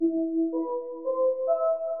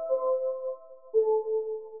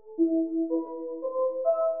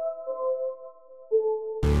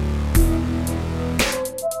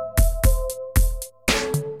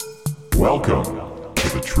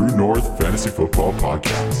Football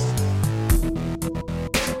Podcast.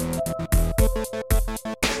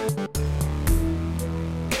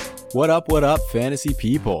 What up, fantasy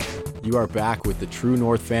people? You are back with the True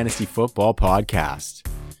North Fantasy Football Podcast.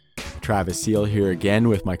 Travis Seal here again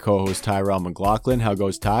with my co-host Tyrell McLaughlin. How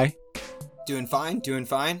goes Ty? Doing fine.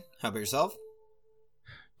 How about yourself?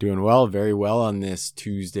 Doing well, very well on this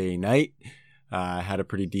Tuesday night. Had a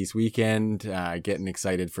pretty decent weekend. Getting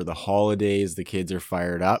excited for the holidays. The kids are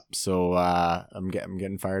fired up, so I'm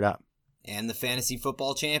getting fired up. And the Fantasy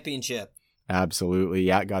Football Championship. Absolutely,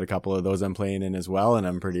 yeah. Got a couple of those I'm playing in as well, and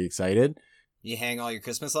I'm pretty excited. You hang all your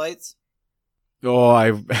Christmas lights? Oh,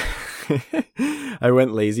 I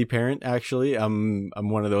went lazy parent actually. I'm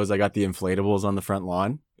one of those. I got the inflatables on the front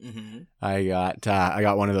lawn. Mm-hmm. I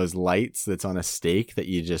got one of those lights that's on a stake that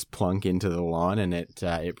you just plunk into the lawn, and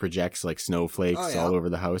it projects like snowflakes all over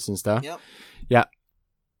the house and stuff. Yep. Yeah.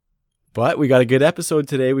 But we got a good episode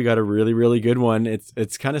today. We got a really, really good one.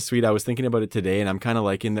 It's kind of sweet. I was thinking about it today, and I'm kind of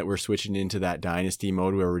liking that we're switching into that dynasty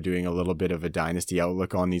mode where we're doing a little bit of a dynasty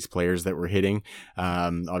outlook on these players that we're hitting.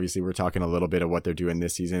 Obviously, we're talking a little bit of what they're doing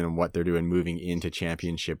this season and what they're doing moving into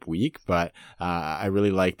championship week. But I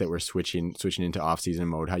really like that we're switching into off-season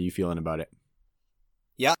mode. How you feeling about it?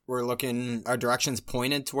 Yeah, we're looking, our direction's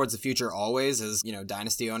pointed towards the future always as,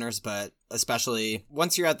 dynasty owners, but especially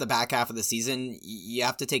once you're at the back half of the season, you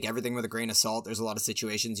have to take everything with a grain of salt. There's a lot of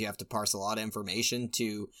situations you have to parse a lot of information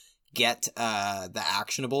to get the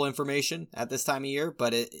actionable information at this time of year,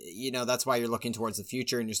 but that's why you're looking towards the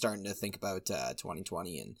future and you're starting to think about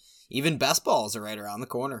 2020, and even best balls are right around the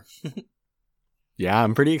corner. Yeah,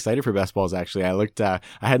 I'm pretty excited for best balls, actually. I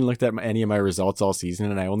hadn't looked at any of my results all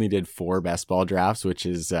season, and I only did 4 best ball drafts, which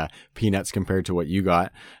is peanuts compared to what you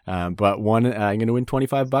got. But one, I'm going to win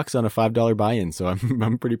 $25 on a $5 buy-in, so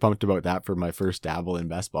I'm pretty pumped about that for my first dabble in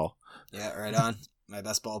best ball. Yeah, right on. My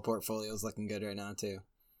best ball portfolio is looking good right now, too.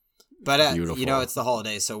 But, it's the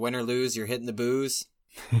holidays, so win or lose, you're hitting the booze,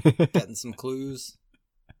 getting some clues.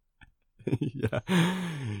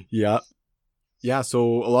 Yeah. Yeah, so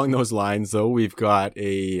along those lines, though, we've got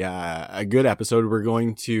a good episode. We're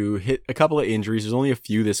going to hit a couple of injuries. There's only a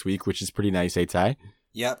few this week, which is pretty nice, eh, Ty?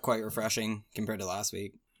 Yep, quite refreshing compared to last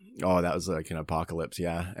week. Oh, that was like an apocalypse,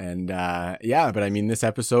 yeah. And but I mean, this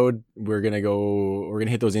episode, we're going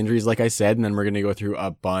to hit those injuries, like I said, and then we're going to go through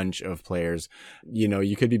a bunch of players.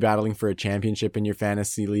 You could be battling for a championship in your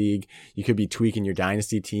fantasy league. You could be tweaking your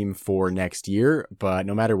dynasty team for next year, but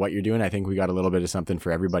no matter what you're doing, I think we got a little bit of something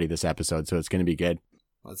for everybody this episode, so it's going to be good.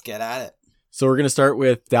 Let's get at it. So we're going to start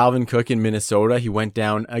with Dalvin Cook in Minnesota. He went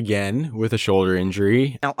down again with a shoulder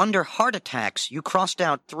injury. Now, under heart attacks, you crossed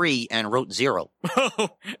out 3 and wrote 0. Oh,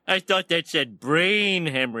 I thought that said brain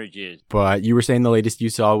hemorrhages. But you were saying the latest you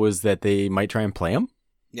saw was that they might try and play him?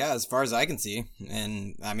 Yeah, as far as I can see.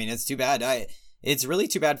 And, I mean, it's too bad. It's really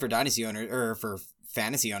too bad for dynasty owners, or for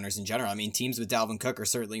fantasy owners in general. I mean, teams with Dalvin Cook are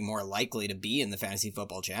certainly more likely to be in the fantasy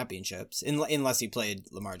football championships, unless he played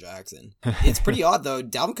Lamar Jackson. It's pretty odd, though.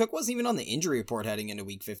 Dalvin Cook wasn't even on the injury report heading into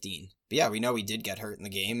week 15. But yeah, we know he did get hurt in the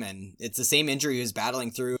game, and it's the same injury he was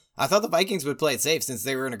battling through. I thought the Vikings would play it safe since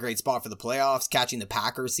they were in a great spot for the playoffs. Catching the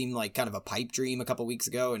Packers seemed like kind of a pipe dream a couple weeks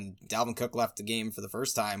ago, and Dalvin Cook left the game for the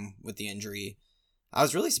first time with the injury. I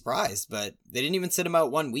was really surprised, but they didn't even sit him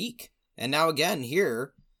out 1 week. And now again,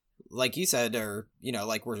 here, like you said, or,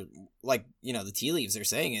 the tea leaves are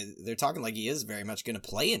saying, they're talking like he is very much going to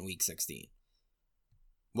play in week 16.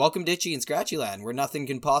 Welcome to Itchy and Scratchy Land, where nothing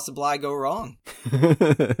can possibly go wrong.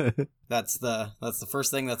 That's the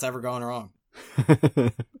first thing that's ever gone wrong.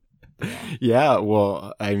 Yeah,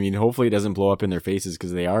 well, I mean, hopefully it doesn't blow up in their faces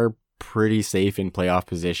because they are pretty safe in playoff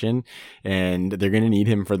position and they're going to need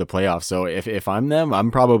him for the playoffs. So if I'm them, I'm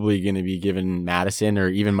probably going to be giving Madison or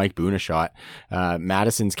even Mike Boone a shot.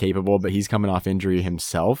 Madison's capable, but he's coming off injury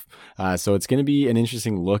himself. So it's going to be an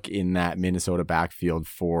interesting look in that Minnesota backfield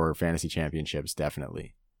for fantasy championships,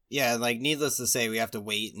 definitely. Yeah, like needless to say, we have to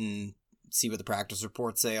wait and see what the practice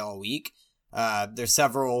reports say all week. There's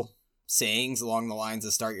several sayings along the lines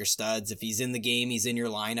of start your studs. If he's in the game, he's in your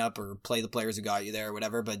lineup, or play the players who got you there or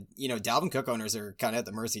whatever. But, Dalvin Cook owners are kind of at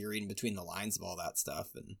the mercy of reading between the lines of all that stuff.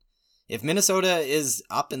 And if Minnesota is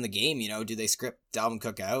up in the game, do they script Dalvin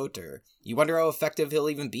Cook out? Or you wonder how effective he'll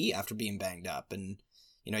even be after being banged up. And,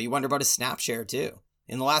 you wonder about his snap share too.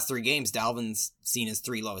 In the last 3 games, Dalvin's seen his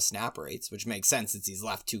 3 lowest snap rates, which makes sense since he's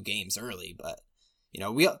left 2 games early. But,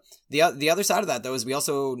 The other side of that, though, is we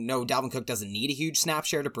also know Dalvin Cook doesn't need a huge snap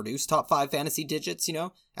share to produce top 5 fantasy digits,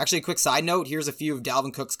 Actually, a quick side note, here's a few of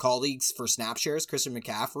Dalvin Cook's colleagues for snap shares. Christian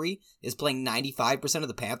McCaffrey is playing 95% of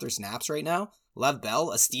the Panthers snaps right now. Lev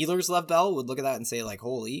Bell, a Steelers Lev Bell, would look at that and say, like,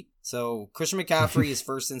 holy. So Christian McCaffrey is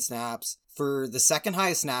first in snaps. For the second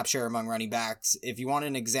highest snap share among running backs, if you want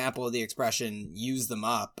an example of the expression, use them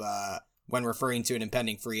up, when referring to an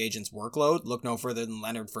impending free agent's workload, look no further than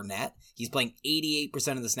Leonard Fournette. He's playing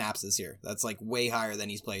 88% of the snaps this year. That's like way higher than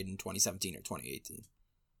he's played in 2017 or 2018.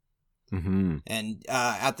 Mm-hmm. And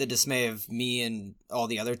at the dismay of me and all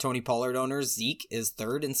the other Tony Pollard owners, Zeke is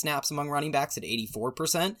third in snaps among running backs at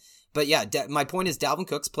 84%. But yeah, my point is Dalvin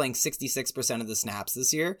Cook's playing 66% of the snaps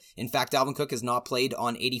this year. In fact, Dalvin Cook has not played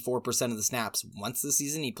on 84% of the snaps once this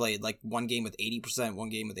season. He played like one game with 80%, one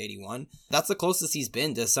game with 81%. That's the closest he's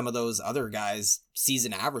been to some of those other guys'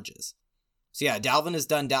 season averages. So yeah, Dalvin has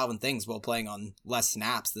done Dalvin things while playing on less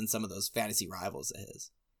snaps than some of those fantasy rivals of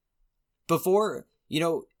his. Before,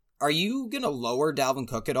 are you going to lower Dalvin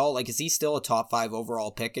Cook at all? Like, is he still a top 5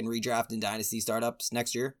 overall pick in redraft and dynasty startups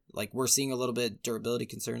next year? Like, we're seeing a little bit durability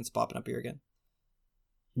concerns popping up here again.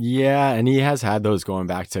 Yeah, and he has had those going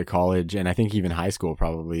back to college and I think even high school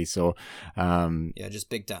probably. So, yeah,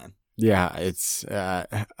 just big time. Yeah, it's,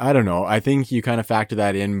 I don't know. I think you kind of factor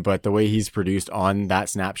that in, but the way he's produced on that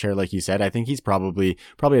snap share, like you said, I think he's probably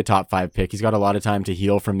a top 5 pick. He's got a lot of time to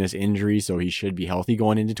heal from this injury, so he should be healthy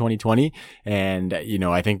going into 2020. And,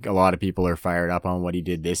 I think a lot of people are fired up on what he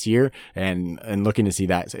did this year and looking to see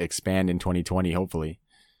that expand in 2020, hopefully.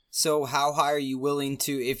 So how high are you willing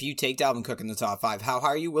to, if you take Dalvin Cook in the top 5, how high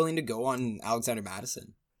are you willing to go on Alexander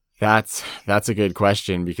Mattison? That's a good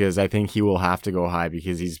question because I think he will have to go high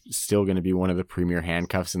because he's still going to be one of the premier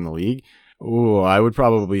handcuffs in the league. Oh, I would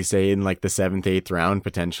probably say in like the 7th, 8th round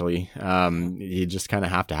potentially. You just kind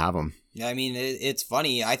of have to have him. Yeah, I mean, it's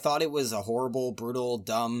funny. I thought it was a horrible, brutal,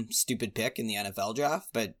 dumb, stupid pick in the NFL draft,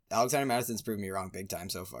 but Alexander Madison's proven me wrong big time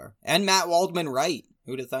so far. And Matt Waldman right.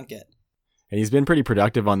 Who'd have thunk it? And he's been pretty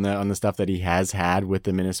productive on the stuff that he has had with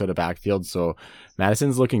the Minnesota backfield. So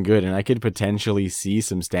Madison's looking good, and I could potentially see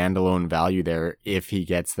some standalone value there if he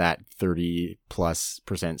gets that 30+%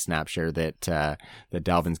 snap share that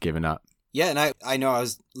Dalvin's given up. Yeah, and I know I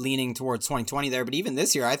was leaning towards 2020 there, but even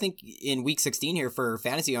this year, I think in week 16 here for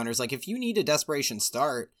fantasy owners, like if you need a desperation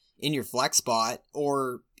start in your flex spot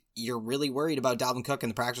or you're really worried about Dalvin Cook and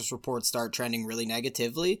the practice reports start trending really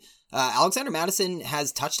negatively, Alexander Mattison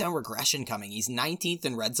has touchdown regression coming. He's 19th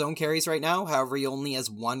in red zone carries right now. However, he only has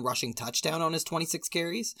 1 rushing touchdown on his 26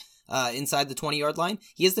 carries inside the 20-yard line.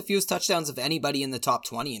 He has the fewest touchdowns of anybody in the top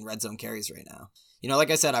 20 in red zone carries right now.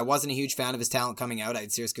 Like I said, I wasn't a huge fan of his talent coming out. I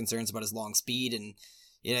had serious concerns about his long speed, and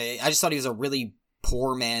I just thought he was a really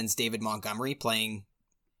poor man's David Montgomery playing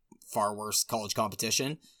far worse college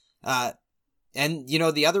competition. And,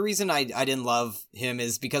 the other reason I didn't love him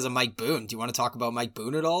is because of Mike Boone. Do you want to talk about Mike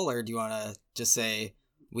Boone at all? Or do you want to just say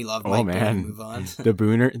we love Mike Boone and move on? The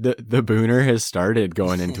Booner has started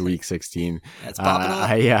going into week 16. That's popping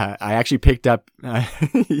up. I actually picked up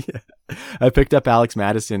I picked up Alex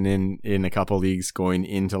Mattison in a couple leagues going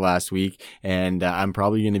into last week, and I'm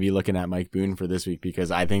probably going to be looking at Mike Boone for this week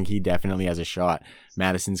because I think he definitely has a shot.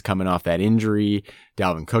 Madison's coming off that injury.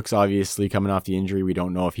 Dalvin Cook's obviously coming off the injury. We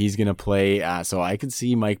don't know if he's going to play, so I could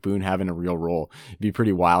see Mike Boone having a real role. It'd be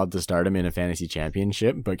pretty wild to start him in a fantasy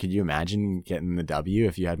championship, but could you imagine getting the W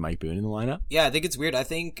if you had Mike Boone in the lineup? Yeah, I think it's weird. I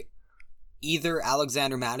think either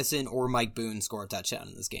Alexander Mattison or Mike Boone score a touchdown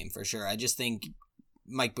in this game for sure. I just think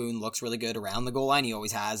Mike Boone looks really good around the goal line. He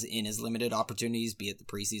always has in his limited opportunities, be it the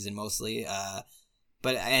preseason mostly.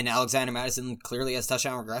 And Alexander Mattison clearly has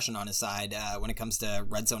touchdown regression on his side when it comes to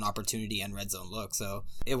red zone opportunity and red zone look. So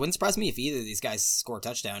it wouldn't surprise me if either of these guys score a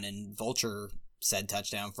touchdown, and Vulture said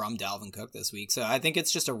touchdown from Dalvin Cook this week. So I think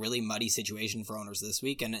it's just a really muddy situation for owners this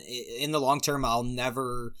week. And in the long term, I'll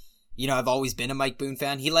never... I've always been a Mike Boone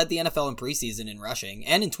fan. He led the NFL in preseason in rushing.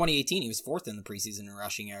 And in 2018, he was 4th in the preseason in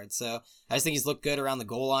rushing yards. So I just think he's looked good around the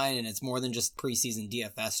goal line, and it's more than just preseason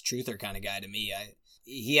DFS truther kind of guy to me.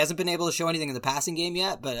 He hasn't been able to show anything in the passing game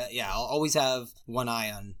yet, but I'll always have one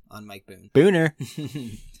eye on Mike Boone. Booner.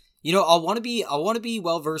 I'll want to be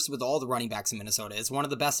well versed with all the running backs in Minnesota. It's one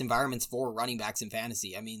of the best environments for running backs in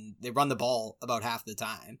fantasy. I mean, they run the ball about half the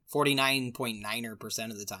time,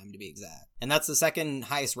 49.9% of the time to be exact, and that's the second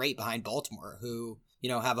highest rate behind Baltimore, who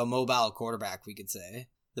have a mobile quarterback, we could say.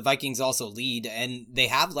 The Vikings also lead, and they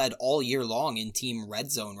have led all year long in team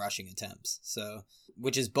red zone rushing attempts. So,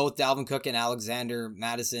 which is both Dalvin Cook and Alexander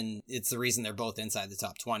Mattison. It's the reason they're both inside the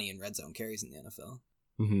top 20 in red zone carries in the NFL.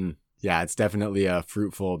 Mm-hmm. Yeah, it's definitely a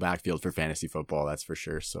fruitful backfield for fantasy football, that's for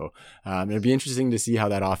sure. So it'll be interesting to see how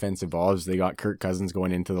that offense evolves. They got Kirk Cousins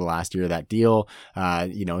going into the last year of that deal.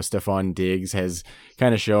 Stephon Diggs has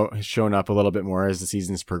kind of shown up a little bit more as the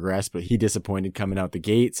season's progressed, but he disappointed coming out the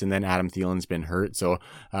gates, and then Adam Thielen's been hurt. So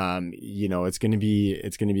it's going to be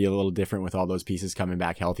a little different with all those pieces coming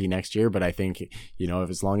back healthy next year. But I think if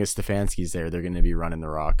as long as Stefanski's there, they're going to be running the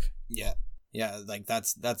rock. Yeah, like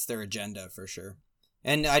that's their agenda for sure.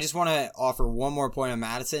 And I just want to offer one more point on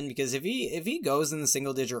Madison, because if he goes in the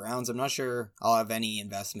single digit rounds, I'm not sure I'll have any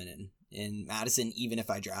investment in Madison, even if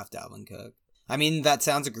I draft Dalvin Cook. I mean, that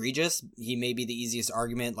sounds egregious. He may be the easiest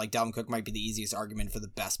argument, like Dalvin Cook might be the easiest argument for the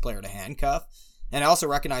best player to handcuff. And I also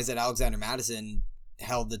recognize that Alexander Madison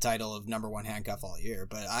held the title of number one handcuff all year,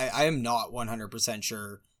 but I am not 100%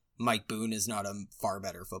 sure Mike Boone is not a far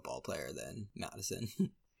better football player than Madison.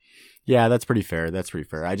 Yeah, that's pretty fair.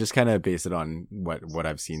 I just kind of base it on what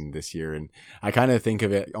I've seen this year. And I kind of think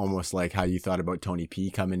of it almost like how you thought about Tony P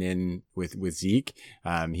coming in with Zeke.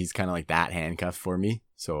 He's kind of like that handcuff for me.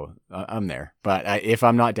 So I'm there. But if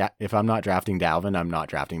I'm not drafting Dalvin, I'm not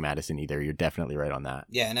drafting Madison either. You're definitely right on that.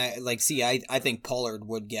 Yeah, and I think Pollard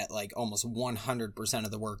would get like almost 100%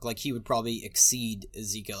 of the work. Like he would probably exceed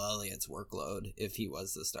Ezekiel Elliott's workload if he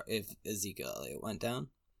was the star, if Ezekiel Elliott went down.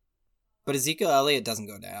 But Ezekiel Elliott doesn't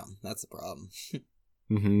go down. That's the problem.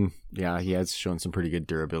 Mm-hmm. Yeah, he has shown some pretty good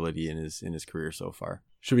durability in his career so far.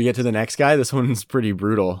 Should we get to the next guy? This one's pretty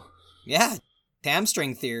brutal. Yeah,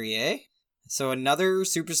 hamstring theory, eh? So another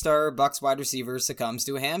superstar Bucs wide receiver succumbs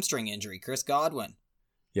to a hamstring injury. Chris Godwin.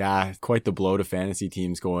 Yeah, quite the blow to fantasy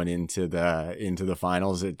teams going into the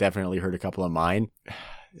finals. It definitely hurt a couple of mine.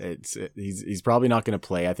 He's probably not going to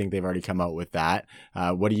play. I think they've already come out with that.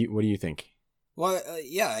 What do you think? Well,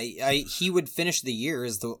 he would finish the year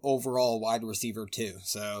as the overall wide receiver too.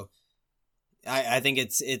 So I think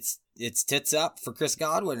it's tits up for Chris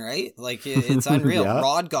Godwin, right? Like it's unreal. Yeah.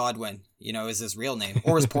 Rod Godwin, is his real name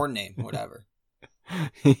or his porn name, whatever.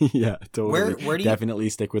 Yeah, totally. Where do you definitely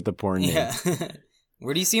stick with the porn name? Yeah.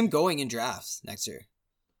 Where do you see him going in drafts next year?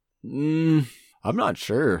 I'm not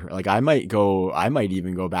sure. Like I might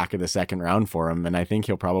even go back in the second round for him, and I think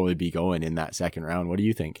he'll probably be going in that second round. What do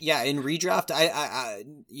you think? Yeah, in redraft, I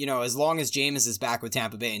as long as Jameis is back with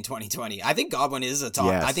Tampa Bay in 2020, I think Godwin is a top.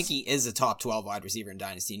 Yes. I think he is a top 12 wide receiver in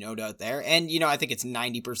Dynasty, no doubt there. And I think it's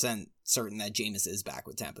 90% certain that Jameis is back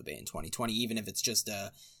with Tampa Bay in 2020, even if it's just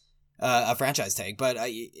a franchise tag. But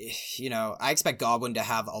I expect Godwin to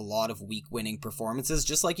have a lot of week winning performances,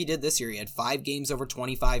 just like he did this year. He had 5 games over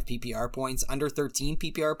 25 PPR points, under 13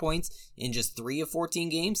 PPR points in just 3 of 14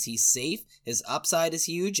 games. He's safe. His upside is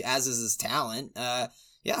huge, as is his talent.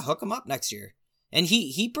 Hook him up next year. And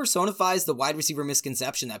he personifies the wide receiver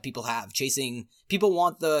misconception that people have. People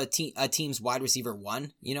want a team's wide receiver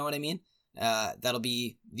 1. You know what I mean? That'll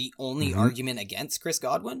be the only argument against Chris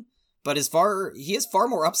Godwin. But he has far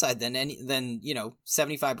more upside than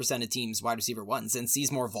 75% of teams' wide receiver 1s, and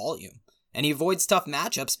sees more volume. And he avoids tough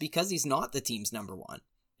matchups because he's not the team's number 1.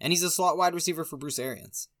 And he's a slot wide receiver for Bruce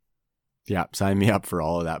Arians. Yeah, sign me up for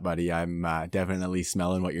all of that, buddy. I'm definitely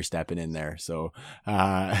smelling what you're stepping in there. So,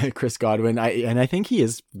 Chris Godwin, I think he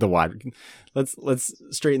is the wide. Let's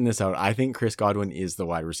straighten this out. I think Chris Godwin is the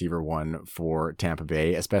wide receiver 1 for Tampa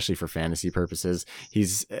Bay, especially for fantasy purposes.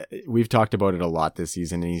 We've talked about it a lot this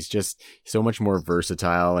season, and he's just so much more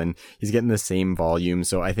versatile, and he's getting the same volume.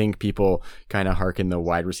 So I think people kind of hearken the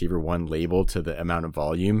wide receiver 1 label to the amount of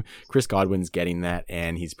volume. Chris Godwin's getting that,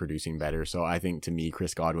 and he's producing better. So I think to me,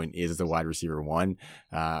 Chris Godwin is the wide receiver 1.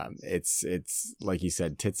 It's like you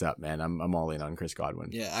said, tits up, man. I'm all in on Chris Godwin.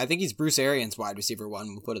 Yeah, I think he's Bruce Arians' wide receiver 1.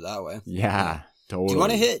 We'll put it that way. Yeah, totally. Do you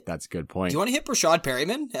want to hit? That's a good point. Do you want to hit Brashad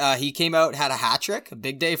Perryman? He came out, had a hat trick, a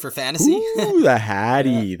big day for fantasy. Ooh, the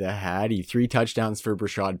Hattie. 3 touchdowns for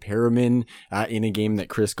Brashad Perryman in a game that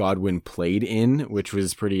Chris Godwin played in, which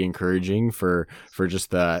was pretty encouraging for just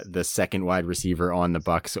the second wide receiver on the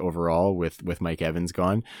Bucs overall with Mike Evans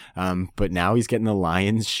gone. But now he's getting the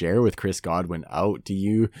lion's share with Chris Godwin out. Do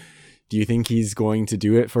you think he's going to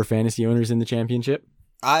do it for fantasy owners in the championship?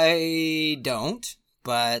 I don't.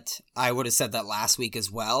 But I would have said that last week as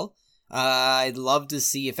well. I'd love to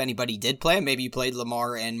see if anybody did play him. Maybe you played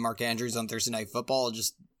Lamar and Mark Andrews on Thursday Night Football.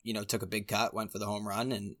 Just took a big cut, went for the home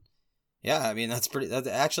run, and yeah, I mean that's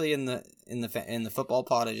actually in the football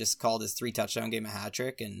pod. I just called his 3 touchdown game a hat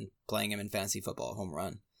trick, and playing him in fantasy football home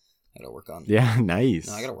run. I gotta work on. Yeah, nice.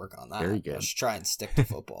 No, I gotta work on that. Very good. I should try and stick to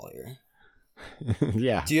football here.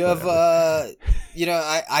 Yeah. Do you have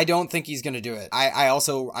I don't think he's gonna do it.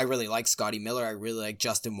 I really like Scotty Miller. I really like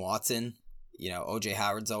Justin Watson. OJ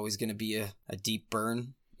Howard's always gonna be a deep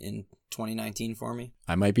burn in 2019 for me.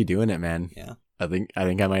 I might be doing it, man. Yeah. I think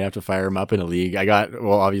I might have to fire him up in a league.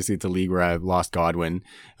 Obviously it's a league where I've lost Godwin,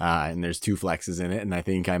 and there's 2 flexes in it, and I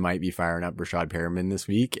think I might be firing up Rashad Perriman this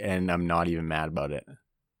week, and I'm not even mad about it.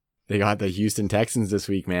 They got the Houston Texans this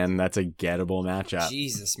week, man. That's a gettable matchup.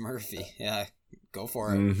 Jesus, Murphy. Yeah, go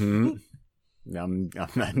for it. Mm-hmm. I'm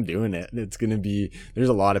doing it. It's going to be, there's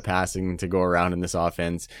a lot of passing to go around in this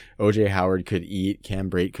offense. OJ Howard could eat,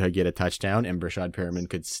 Cam Brate could get a touchdown, and Brashad Perriman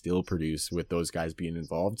could still produce with those guys being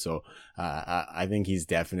involved. So I think he's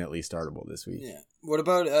definitely startable this week. Yeah. What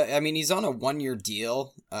about, he's on a 1-year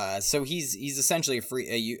deal. So he's essentially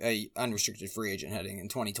a unrestricted free agent heading in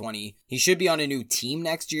 2020. He should be on a new team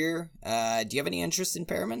next year. Do you have any interest in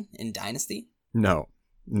Perriman in Dynasty? No,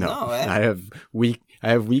 I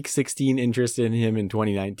have week 16 interest in him in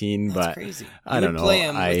 2019, That's but crazy. I don't know. Play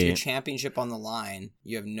him with your championship on the line.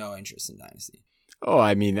 You have no interest in Dynasty. Oh,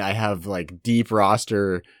 I mean, I have like deep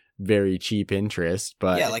roster, very cheap interest,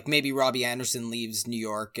 but yeah, like maybe Robbie Anderson leaves New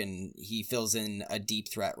York and he fills in a deep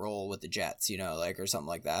threat role with the Jets, or something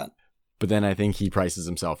like that. But then I think he prices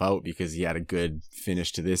himself out because he had a good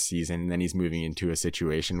finish to this season. And then he's moving into a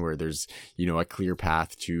situation where there's, a clear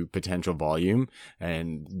path to potential volume.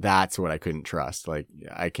 And that's what I couldn't trust. Like,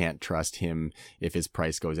 I can't trust him if his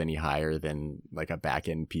price goes any higher than like a back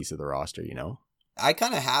end piece of the roster, I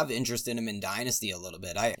kind of have interest in him in Dynasty a little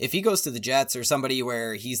bit. If he goes to the Jets or somebody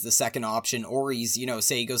where he's the second option, or he's,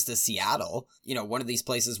 say he goes to Seattle, one of these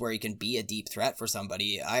places where he can be a deep threat for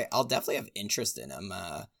somebody, I'll definitely have interest in him.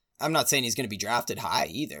 I'm not saying he's going to be drafted high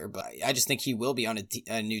either, but I just think he will be on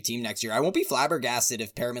a new team next year. I won't be flabbergasted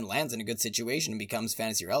if Perriman lands in a good situation and becomes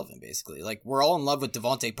fantasy relevant, basically. Like, we're all in love with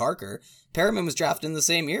Devontae Parker. Perriman was drafted in the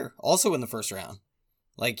same year, also in the first round.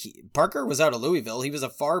 Like, Parker was out of Louisville. He was a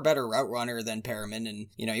far better route runner than Perriman, and,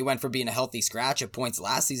 he went from being a healthy scratch at points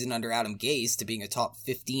last season under Adam Gase to being a top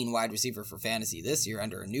 15 wide receiver for fantasy this year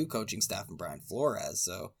under a new coaching staff and Brian Flores,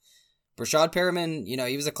 so... Brashad Perriman,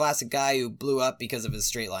 he was a classic guy who blew up because of his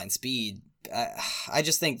straight line speed. I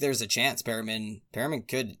just think there's a chance Perriman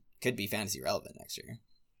could be fantasy relevant next year.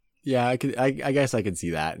 Yeah, I guess I could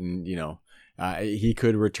see that, and he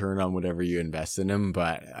could return on whatever you invest in him,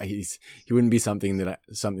 but he wouldn't be something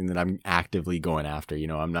that I'm actively going after.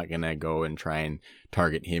 I'm not gonna go and try and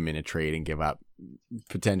target him in a trade and give up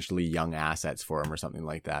potentially young assets for him or something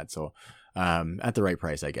like that. So at the right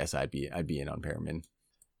price, I guess I'd be in on Perriman.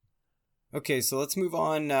 Okay, so let's move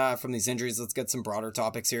on from these injuries. Let's get some broader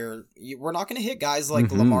topics here. We're not going to hit guys like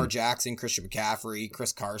Lamar Jackson, Christian McCaffrey,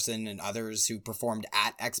 Chris Carson, and others who performed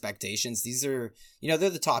at expectations. These are, they're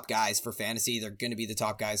the top guys for fantasy. They're going to be the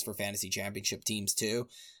top guys for fantasy championship teams too.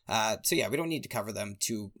 So yeah, we don't need to cover them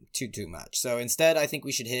too much. So instead, I think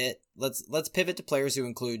we should let's pivot to players who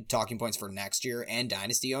include talking points for next year and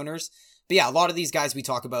dynasty owners. But yeah, a lot of these guys we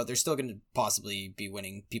talk about, they're still going to possibly be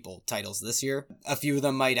winning people titles this year. A few of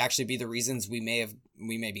them might actually be the reasons we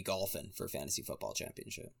may be golfing for fantasy football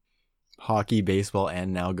championship. Hockey, baseball,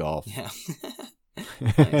 and now golf. Yeah.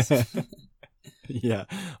 Yeah,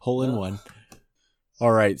 hole in one.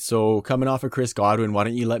 All right, so coming off of Chris Godwin, why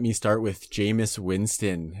don't you let me start with Jameis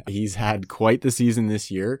Winston? He's had quite the season this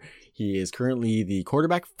year. He is currently the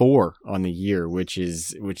quarterback 4 on the year, which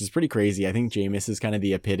is pretty crazy. I think Jameis is kind of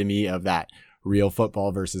the epitome of that real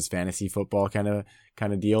football versus fantasy football kind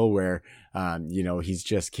of deal where, he's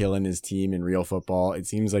just killing his team in real football. It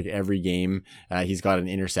seems like every game, he's got an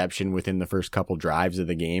interception within the first couple drives of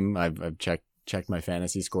the game. I've checked my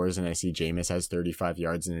fantasy scores and I see Jameis has 35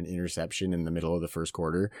 yards and an interception in the middle of the first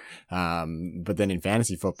quarter. But then in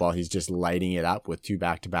fantasy football, he's just lighting it up with 2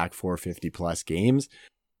 back-to-back 450 plus games.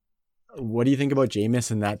 What do you think about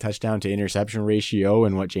Jameis and that touchdown to interception ratio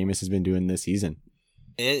and what Jameis has been doing this season?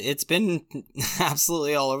 It's been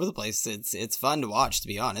absolutely all over the place. It's fun to watch, to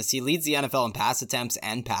be honest. He leads the NFL in pass attempts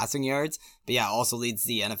and passing yards, but yeah, also leads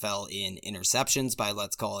the NFL in interceptions by,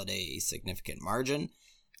 let's call it, a significant margin.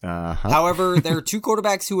 However, there are 2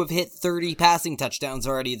 quarterbacks who have hit 30 passing touchdowns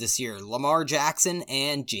already this year, Lamar Jackson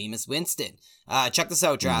and Jameis Winston. Check this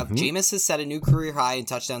out, Trav. Jameis has set a new career high in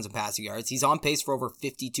touchdowns and passing yards. He's on pace for over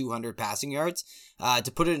 5,200 passing yards.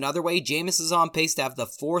 To put it another way, Jameis is on pace to have the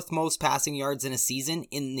 4th most passing yards in a season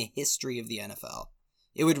in the history of the NFL.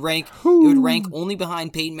 It would rank only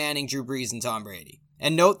behind Peyton Manning, Drew Brees, and Tom Brady.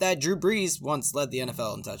 And note that Drew Brees once led the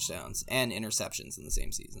NFL in touchdowns and interceptions in the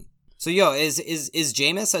same season. So, is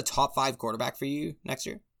Jameis a top 5 quarterback for you next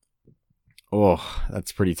year? Oh,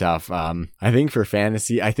 that's pretty tough. I think for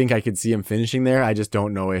fantasy, I think I could see him finishing there. I just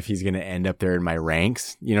don't know if he's going to end up there in my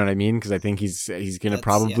ranks. You know what I mean? Because I think he's going to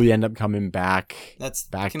probably end up coming back. That's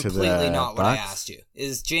back completely to the not Bucs. what I asked you.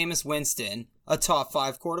 Is Jameis Winston a top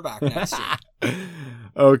 5 quarterback next year?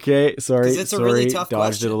 Okay, sorry. 'Cause it's a really tough dodged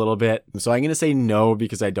question. it a little bit. So I'm going to say no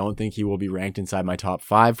because I don't think he will be ranked inside my top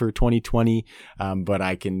 5 for 2020. But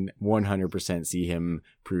I can 100% see him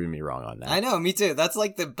proving me wrong on that. I know, me too. That's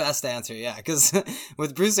like the best answer, yeah. Because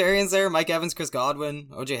with Bruce Arians there, Mike Evans, Chris Godwin,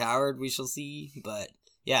 OJ Howard, we shall see. But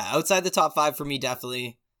yeah, outside the top 5 for me,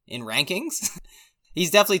 definitely in rankings. He's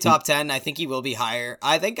definitely top 10. I think he will be higher.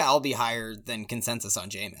 I think I'll be higher than consensus on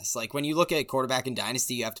Jameis. Like, when you look at quarterback in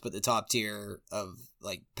Dynasty, you have to put the top tier of,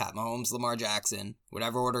 like, Pat Mahomes, Lamar Jackson,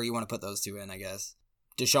 whatever order you want to put those two in, I guess.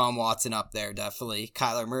 Deshaun Watson up there, definitely.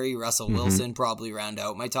 Kyler Murray, Russell Wilson, probably round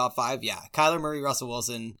out my top 5. Yeah, Kyler Murray, Russell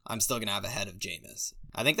Wilson, I'm still going to have ahead of Jameis.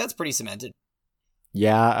 I think that's pretty cemented.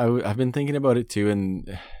 Yeah, I've been thinking about it too,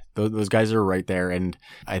 and those guys are right there, and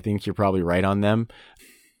I think you're probably right on them.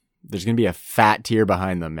 There's going to be a fat tier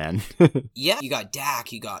behind them, man. Yeah, you got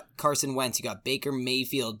Dak, you got Carson Wentz, you got Baker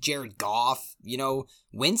Mayfield, Jared Goff. You know,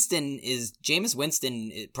 Jameis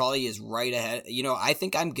Winston it probably is right ahead. You know, I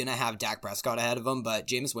think I'm going to have Dak Prescott ahead of him, but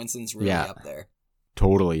Jameis Winston's really up there.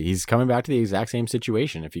 Totally. He's coming back to the exact same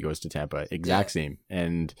situation if he goes to Tampa. Same.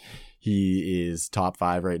 And he is top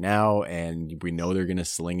 5 right now, and we know they're going to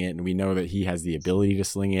sling it, and we know that he has the ability to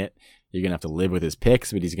sling it. You're going to have to live with his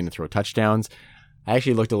picks, but he's going to throw touchdowns. I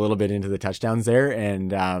actually looked a little bit into the touchdowns there,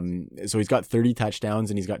 and so he's got 30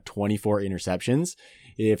 touchdowns and he's got 24 interceptions.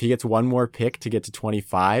 If he gets one more pick to get to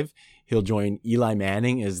 25, he'll join Eli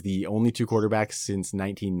Manning as the only 2 quarterbacks since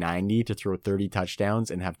 1990 to throw 30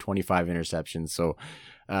 touchdowns and have 25 interceptions. So,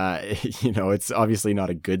 it's obviously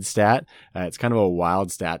not a good stat. It's kind of a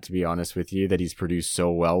wild stat, to be honest with you, that he's produced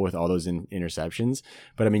so well with all those interceptions.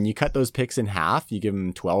 But I mean, you cut those picks in half, you give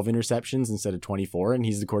him 12 interceptions instead of 24, and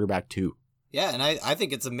he's the quarterback 2. Yeah, and I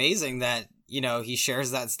think it's amazing that, he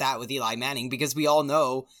shares that stat with Eli Manning because we all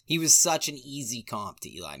know he was such an easy comp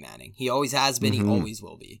to Eli Manning. He always has been, he always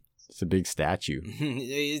will be. It's a big statue.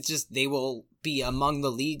 It's just they will be among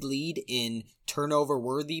the league lead in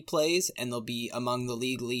turnover-worthy plays, and they'll be among the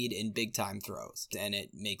league lead in big-time throws, and it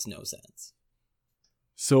makes no sense.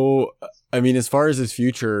 So, I mean, as far as his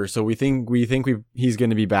future, so we think he's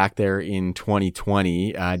going to be back there in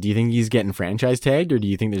 2020. Do you think he's getting franchise tagged, or do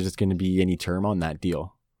you think there's just going to be any term on that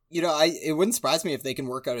deal? It wouldn't surprise me if they can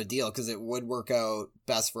work out a deal, because it would work out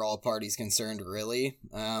best for all parties concerned, really.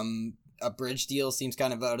 A bridge deal seems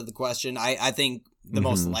kind of out of the question. I think the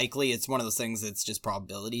most likely, it's one of those things that's just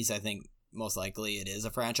probabilities. I think most likely it is a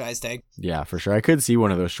franchise tag. Yeah, for sure. I could see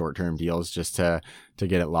one of those short-term deals just to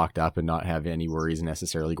get it locked up and not have any worries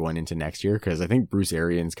necessarily going into next year, because I think Bruce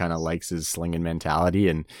Arians kind of likes his slinging mentality.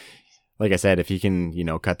 And like I said, if he can,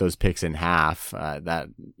 cut those picks in half,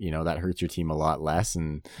 that hurts your team a lot less.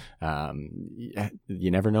 And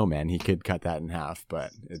you never know, man. He could cut that in half,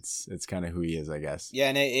 but it's kind of who he is, I guess. Yeah,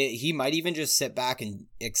 and he might even just sit back and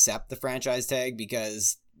accept the franchise tag,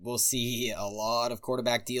 because we'll see a lot of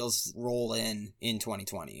quarterback deals roll in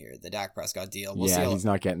 2020 here. The Dak Prescott deal. He's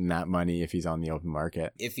not getting that money if he's on the open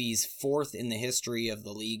market. If he's 4th in the history of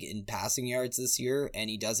the league in passing yards this year, and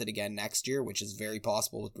he does it again next year, which is very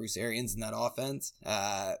possible with Bruce Arians in that offense,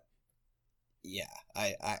 I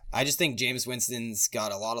just think Jameis Winston's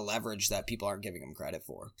got a lot of leverage that people aren't giving him credit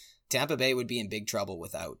for. Tampa Bay would be in big trouble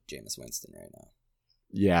without Jameis Winston right now.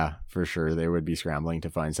 Yeah, for sure. They would be scrambling to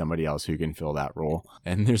find somebody else who can fill that role.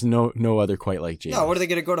 And there's no other quite like Jameis. No, what are they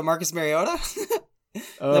going to go to Marcus Mariota?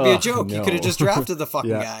 That'd be a joke. No. You could have just drafted the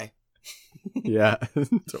fucking guy. Yeah,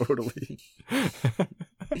 totally.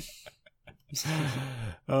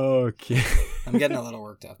 Okay. I'm getting a little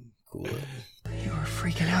worked up. Cool. You were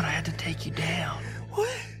freaking out. I had to take you down. What?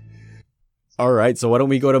 All right, so why don't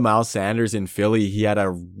we go to Miles Sanders in Philly? He had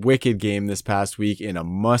a wicked game this past week in a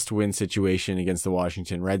must-win situation against the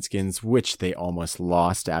Washington Redskins, which they almost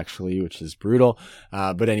lost, actually, which is brutal.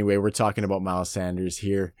 But anyway, we're talking about Miles Sanders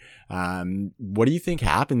here. What do you think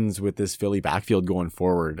happens with this Philly backfield going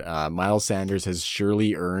forward? Miles Sanders has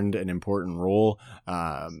surely earned an important role.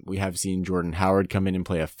 We have seen Jordan Howard come in and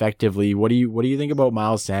play effectively. What do you think about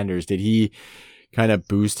Miles Sanders? Did he kind of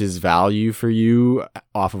boost his value for you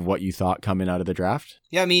off of what you thought coming out of the draft?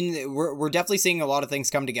 Yeah, I mean, we're definitely seeing a lot of things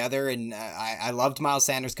come together, and I loved Miles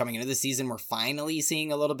Sanders coming into the season. We're finally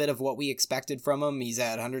seeing a little bit of what we expected from him. He's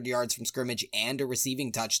at 100 yards from scrimmage and a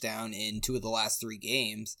receiving touchdown in 2 of the last 3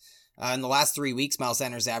 games. In the last 3 weeks, Miles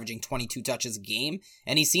Sanders is averaging 22 touches a game,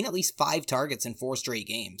 and he's seen at least 5 targets in 4 straight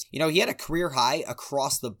games. He had a career high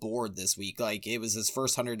across the board this week. Like, it was his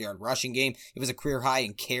first 100-yard rushing game. It was a career high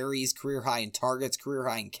in carries, career high in targets, career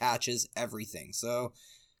high in catches, everything. So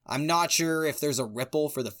I'm not sure if there's a ripple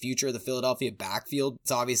for the future of the Philadelphia backfield. It's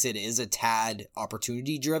obvious it is a tad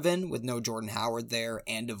opportunity-driven with no Jordan Howard there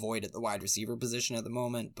and a void at the wide receiver position at the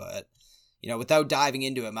moment, but without diving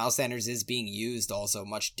into it, Miles Sanders is being used also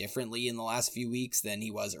much differently in the last few weeks than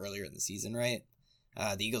he was earlier in the season, right?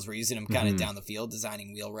 The Eagles were using him kind of down the field,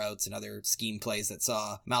 designing wheel routes and other scheme plays that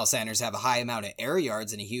saw Miles Sanders have a high amount of air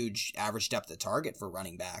yards and a huge average depth of target for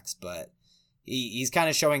running backs. But he's kind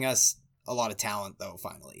of showing us a lot of talent, though,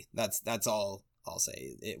 finally. That's all I'll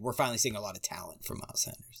say. We're finally seeing a lot of talent from Miles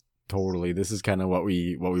Sanders. Totally. This is kind of what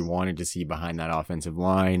we wanted to see behind that offensive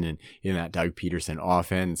line and in that Doug Peterson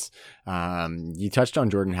offense. You touched on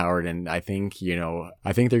Jordan Howard, and I think they're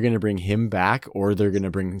going to bring him back, or they're going to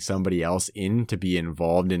bring somebody else in to be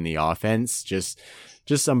involved in the offense. Just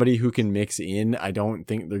somebody who can mix in. I don't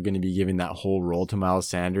think they're going to be giving that whole role to Miles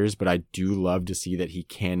Sanders, but I do love to see that he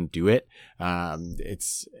can do it.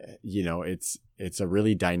 It's a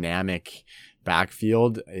really dynamic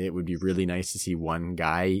backfield. It would be really nice to see one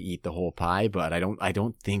guy eat the whole pie, but I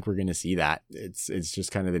don't think we're going to see that. It's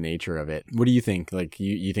just kind of the nature of it. What do you think? Like,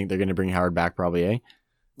 you think they're going to bring Howard back probably, eh?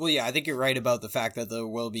 Well, yeah, I think you're right about the fact that there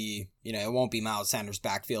will be, it won't be Miles Sanders'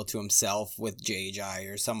 backfield to himself with J.J.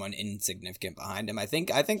 or someone insignificant behind him. I think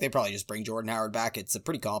they probably just bring Jordan Howard back. It's a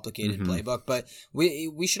pretty complicated playbook, but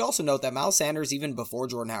we should also note that Miles Sanders, even before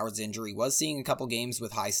Jordan Howard's injury, was seeing a couple games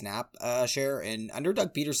with high snap share, and under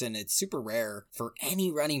Doug Peterson, it's super rare for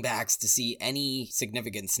any running backs to see any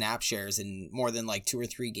significant snap shares in more than like 2 or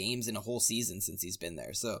 3 games in a whole season since he's been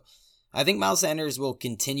there. So I think Miles Sanders will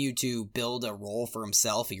continue to build a role for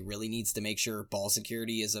himself. He really needs to make sure ball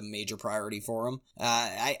security is a major priority for him.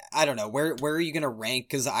 I don't know. Where are you going to rank?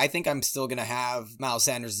 Because I think I'm still going to have Miles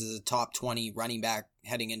Sanders as a top 20 running back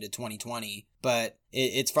heading into 2020. But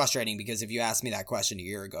it's frustrating because if you asked me that question a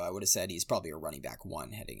year ago, I would have said he's probably a running back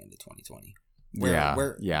 1 heading into 2020. Where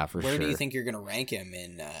sure. Where do you think you're going to rank him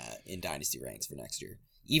in Dynasty ranks for next year?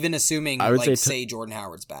 Even assuming, say Jordan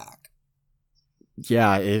Howard's back.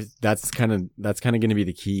 Yeah, that's kind of going to be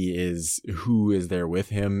the key, is who is there with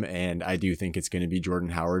him, and I do think it's going to be Jordan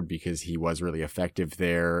Howard because he was really effective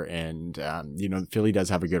there, and Philly does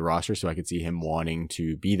have a good roster, so I could see him wanting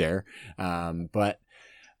to be there. But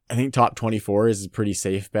I think top 24 is a pretty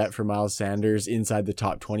safe bet for Miles Sanders. Inside the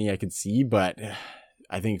top 20, I could see, but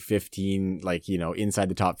I think 15, inside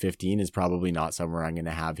the top 15 is probably not somewhere I'm going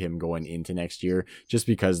to have him going into next year, just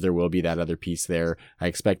because there will be that other piece there. I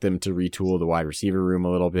expect them to retool the wide receiver room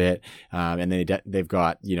a little bit. And they've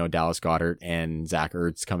got, Dallas Goedert and Zach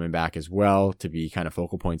Ertz coming back as well to be kind of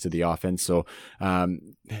focal points of the offense. So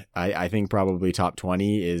I think probably top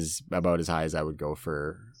 20 is about as high as I would go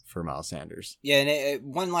for Miles Sanders. Yeah.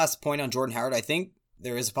 And one last point on Jordan Howard. I think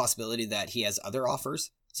there is a possibility that he has other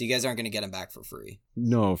offers. So you guys aren't going to get him back for free.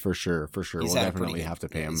 No, for sure. We'll definitely have to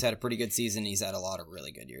pay him. He's had a pretty good season. He's had a lot of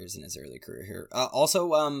really good years in his early career here.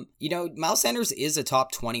 Also, Miles Sanders is a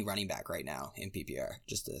top 20 running back right now in PPR,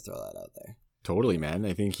 just to throw that out there. Totally, man.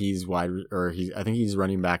 I think he's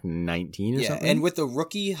running back 19 or something. And with the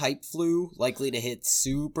rookie hype flu likely to hit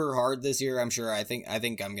super hard this year, I think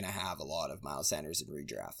I'm going to have a lot of Miles Sanders in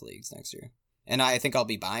redraft leagues next year. And I think I'll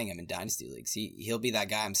be buying him in dynasty leagues. He'll be that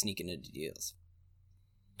guy I'm sneaking into deals.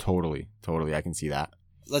 Totally. I can see that.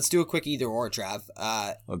 Let's do a quick either or, Trav.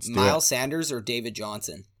 Let's do Miles it. Sanders or David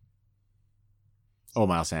Johnson? Oh,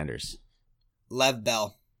 Miles Sanders. Lev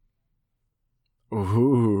Bell.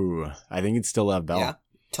 Ooh, I think it's still Lev Bell. Yeah.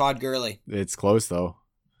 Todd Gurley. It's close though.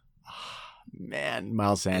 Man,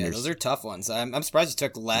 Miles Sanders. Yeah, those are tough ones. I'm surprised you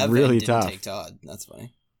took Lev really and didn't tough. take Todd. That's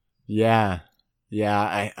funny. Yeah.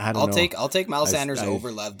 I don't know. I'll take Miles Sanders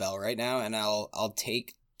over Lev Bell right now, and I'll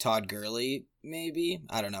take Todd Gurley. Maybe,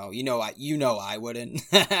 I don't know. I wouldn't,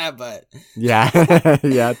 but yeah,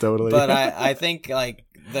 yeah, totally. But I think like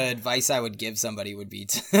the advice I would give somebody would be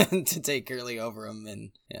to take Gurley over him,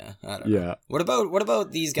 and yeah, I don't know. Yeah. What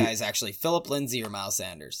about these guys actually? Phillip Lindsay or Miles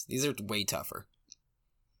Sanders? These are way tougher.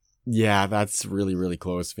 Yeah, that's really, really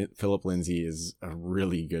close. Phillip Lindsay is a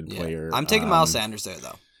really good player. I'm taking Miles Sanders there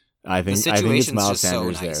though. I think it's Miles just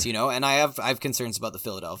Sanders so nice, there. and I have concerns about the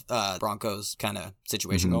Philadelphia Broncos kind of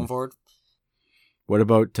situation going forward. What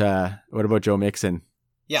about Joe Mixon?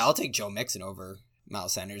 Yeah, I'll take Joe Mixon over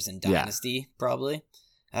Miles Sanders in Dynasty, probably.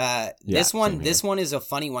 Yeah, this one is a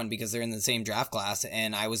funny one because they're in the same draft class,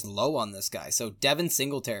 and I was low on this guy. So Devin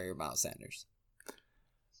Singletary or Miles Sanders?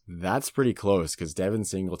 That's pretty close because Devin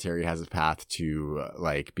Singletary has a path to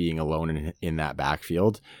being alone in that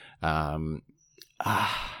backfield. That's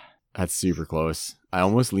super close. I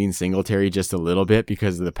almost lean Singletary just a little bit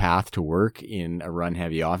because of the path to work in a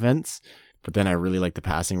run-heavy offense. But then I really like the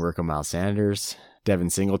passing work of Miles Sanders. Devin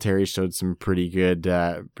Singletary showed some pretty good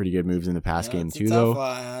moves in the pass game too, though.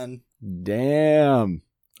 One. Damn.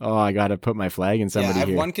 Oh, I got to put my flag in somebody I have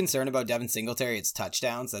here. one concern about Devin Singletary. It's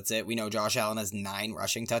touchdowns. That's it. We know Josh Allen has 9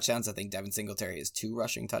 rushing touchdowns. I think Devin Singletary has 2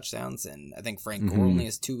 rushing touchdowns. And I think Frank Gore only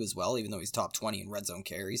has 2 as well, even though he's top 20 in red zone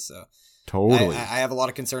carries. So Totally. I have a lot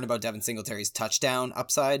of concern about Devin Singletary's touchdown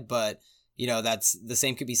upside, but that's the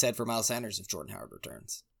same could be said for Miles Sanders if Jordan Howard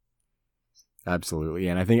returns. Absolutely.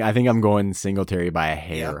 And I think I'm going Singletary by a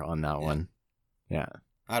hair on that one. Yeah.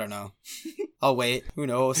 I don't know. I'll wait. Who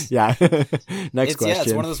knows? Yeah. Next question. Yeah,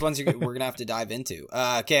 it's one of those ones we're going to have to dive into.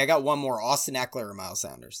 Okay, I got one more. Austin Eckler or Miles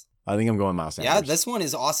Sanders? I think I'm going Miles Sanders. Yeah, this one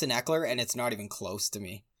is Austin Eckler, and it's not even close to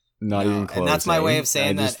me. Not even close. And that's my way of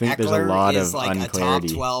saying that Eckler is like unclarity. a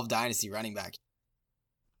top 12 dynasty running back.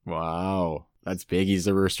 Wow. That's big. He's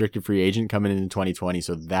a restricted free agent coming into 2020,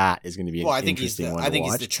 so that is going to be an interesting one to watch. I think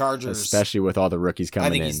he's the Chargers. Especially with all the rookies coming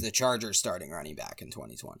in. I think he's the Chargers starting running back in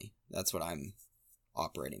 2020. That's what I'm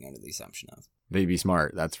operating under the assumption of. They'd be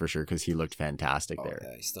smart, that's for sure, because he looked fantastic there.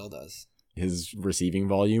 Yeah, he still does. His receiving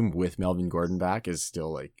volume with Melvin Gordon back is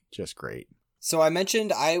still just great. So I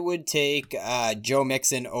mentioned I would take Joe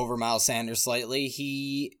Mixon over Miles Sanders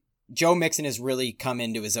slightly. Joe Mixon has really come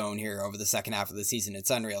into his own here over the second half of the season. It's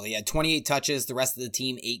unreal. He had 28 touches. The rest of the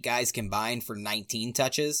team, 8 guys combined for 19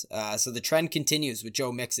 touches. So the trend continues with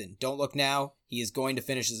Joe Mixon. Don't look now. He is going to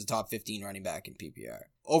finish as a top 15 running back in PPR.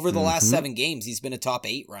 Over the last 7 games, he's been a top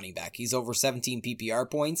 8 running back. He's over 17 PPR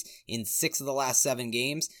points in 6 of the last 7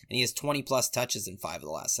 games, and he has 20 plus touches in 5 of the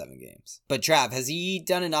last 7 games. But Trav, has he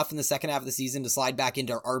done enough in the second half of the season to slide back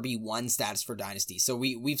into RB1 status for Dynasty? So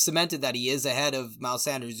we've cemented that he is ahead of Miles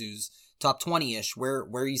Sanders, who's top 20-ish. Where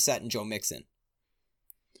are you setting Joe Mixon?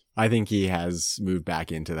 I think he has moved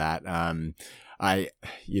back into that. They're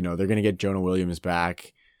going to get Jonah Williams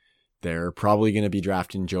back. They're probably going to be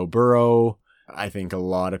drafting Joe Burrow. I think a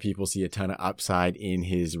lot of people see a ton of upside in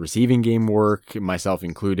his receiving game work, myself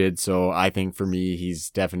included. So I think for me, he's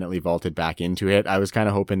definitely vaulted back into it. I was kind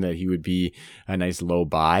of hoping that he would be a nice low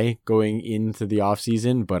buy going into the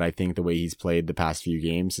offseason, but I think the way he's played the past few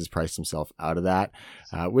games has priced himself out of that,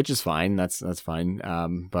 which is fine. That's fine.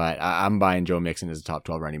 But I'm buying Joe Mixon as a top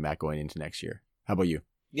 12 running back going into next year. How about you?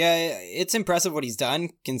 Yeah, it's impressive what he's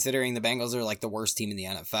done, considering the Bengals are like the worst team in the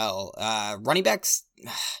NFL. Running backs,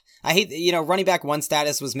 I hate, running back 1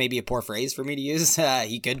 status was maybe a poor phrase for me to use.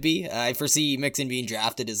 He could be. I foresee Mixon being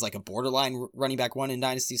drafted as like a borderline running back 1 in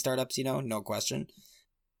Dynasty startups, no question.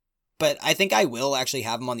 But I think I will actually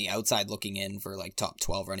have him on the outside looking in for like top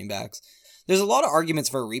 12 running backs. There's a lot of arguments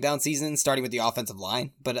for a rebound season, starting with the offensive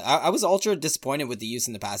line, but I was ultra disappointed with the use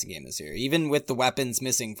in the passing game this year. Even with the weapons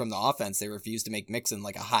missing from the offense, they refused to make Mixon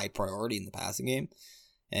like a high priority in the passing game.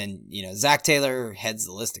 And, Zach Taylor heads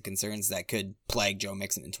the list of concerns that could plague Joe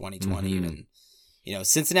Mixon in 2020. And,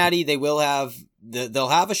 Cincinnati, they'll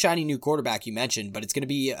have a shiny new quarterback you mentioned, but it's going to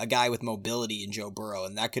be a guy with mobility in Joe Burrow,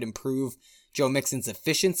 and that could improve Joe Mixon's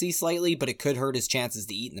efficiency slightly, but it could hurt his chances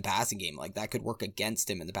to eat in the passing game. Like, that could work against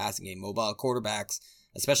him in the passing game. Mobile quarterbacks,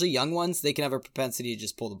 especially young ones, they can have a propensity to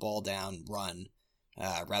just pull the ball down, run,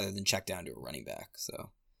 rather than check down to a running back. So,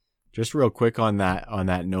 just real quick on that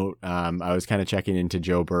note, I was kind of checking into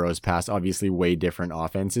Joe Burrow's past, obviously way different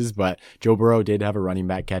offenses, but Joe Burrow did have a running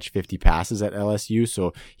back catch 50 passes at LSU,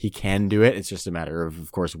 so he can do it. It's just a matter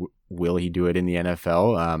of course, will he do it in the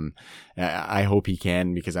NFL? I hope he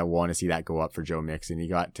can, because I want to see that go up for Joe Mixon. He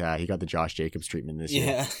got the Josh Jacobs treatment this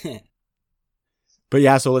year. Yeah. But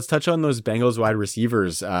yeah, so let's touch on those Bengals wide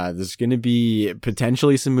receivers. There's going to be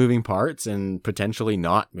potentially some moving parts and potentially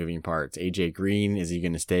not moving parts. AJ Green, is he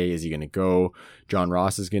going to stay? Is he going to go? John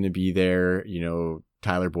Ross is going to be there.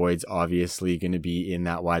 Tyler Boyd's obviously going to be in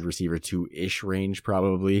that wide receiver 2-ish range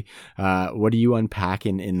probably. What do you unpack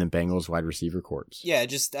in the Bengals wide receiver corps? Yeah,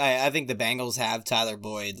 I think the Bengals have Tyler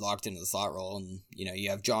Boyd locked into the slot role, and you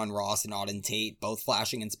have John Ross and Auden Tate both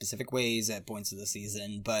flashing in specific ways at points of the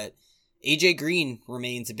season, but AJ Green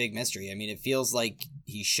remains a big mystery. I mean, it feels like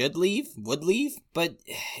he would leave, but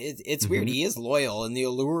it's weird. He is loyal, and the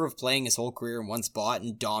allure of playing his whole career in one spot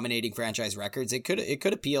and dominating franchise records, it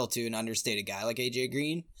could appeal to an understated guy like AJ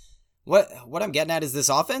Green. What I'm getting at is this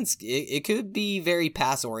offense, it could be very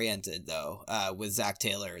pass oriented though, with Zach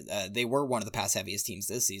Taylor. They were one of the pass heaviest teams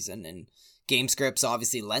this season, and game scripts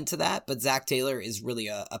obviously lent to that, but Zach Taylor is really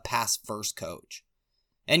a pass first coach.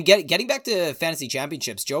 And getting back to fantasy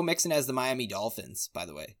championships, Joe Mixon has the Miami Dolphins, by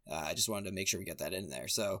the way. I just wanted to make sure we get that in there.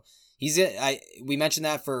 So we mentioned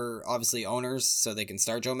that for obviously owners so they can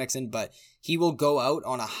start Joe Mixon, but he will go out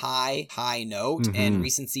on a high note, and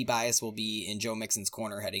recency bias will be in Joe Mixon's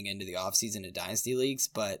corner heading into the offseason in dynasty leagues.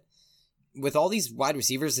 But with all these wide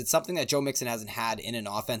receivers, it's something that Joe Mixon hasn't had in an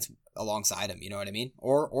offense alongside him, you know what I mean?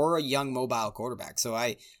 Or a young mobile quarterback. So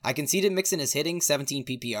I concede that Mixon is hitting 17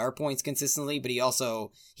 PPR points consistently, but he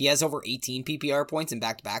has over 18 PPR points in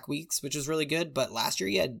back-to-back weeks, which is really good. But last year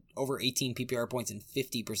he had over 18 PPR points in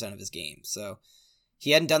 50% of his games. So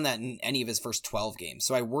he hadn't done that in any of his first 12 games.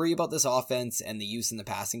 So I worry about this offense and the use in the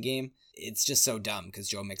passing game. It's just so dumb because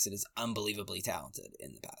Joe Mixon is unbelievably talented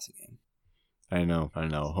in the passing game. I know.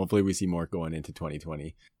 Hopefully we see more going into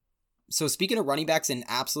 2020. So speaking of running backs and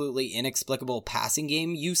absolutely inexplicable passing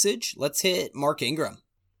game usage, let's hit Mark Ingram.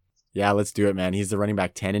 Yeah, let's do it, man. He's the running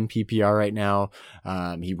back 10 in PPR right now.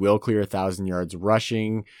 He will clear 1,000 yards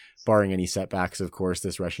rushing, barring any setbacks. Of course,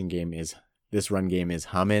 this run game is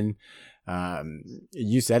humming.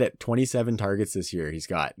 You said it, 27 targets this year. He's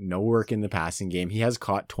got no work in the passing game. He has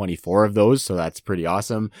caught 24 of those, so that's pretty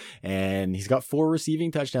awesome. And he's got 4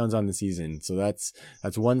 receiving touchdowns on the season. So that's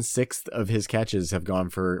 1/6 of his catches have gone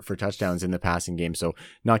for touchdowns in the passing game. So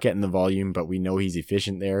not getting the volume, but we know he's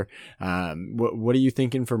efficient there. What are you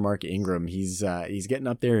thinking for Mark Ingram? He's getting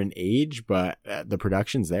up there in age, but the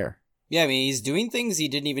production's there. Yeah, I mean, he's doing ththings he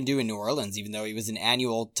didn't even do in New Orleans, even though he was an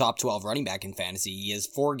annual top 12 running back in fantasy. He has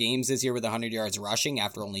 4 games this year with 100 yards rushing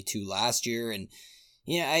after only 2 last year. And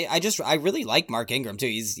yeah, I really like Mark Ingram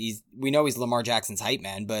too. We know he's Lamar Jackson's hype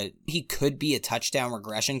man, but he could be a touchdown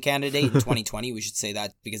regression candidate in 2020. We should say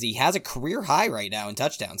that because he has a career high right now in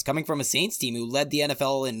touchdowns, coming from a Saints team who led the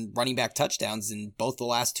NFL in running back touchdowns in both the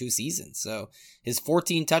last 2 seasons. So his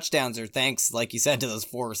 14 touchdowns are thanks, like you said, to those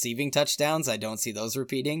 4 receiving touchdowns. I don't see those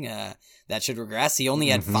repeating. That should regress. He only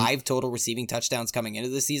had 5 total receiving touchdowns coming into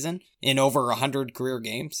the season in over 100 career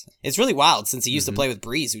games. It's really wild since he used to play with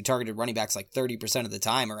Breeze, who targeted running backs like 30% of the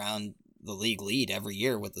time around the league lead every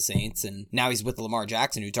year with the Saints. And now he's with Lamar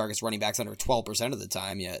Jackson, who targets running backs under 12% of the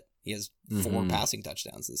time, yet he has 4 passing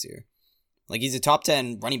touchdowns this year. Like, he's a top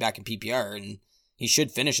 10 running back in PPR, and he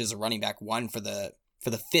should finish as a running back 1 for the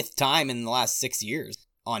 5th time in the last 6 years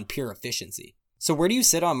on pure efficiency. So where do you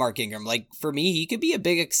sit on Mark Ingram? Like, for me, he could be a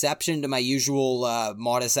big exception to my usual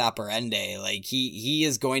modus operandi. Like, he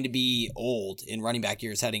is going to be old in running back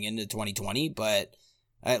years heading into 2020, but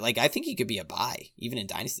I think he could be a buy, even in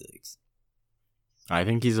dynasty leagues. I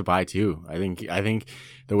think he's a buy too. I think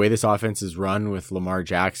the way this offense is run with Lamar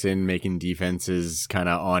Jackson making defenses kind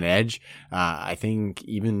of on edge, I think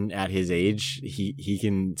even at his age, he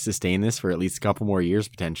can sustain this for at least a couple more years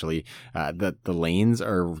potentially. The lanes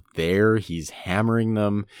are there. He's hammering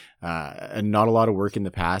them. Not a lot of work in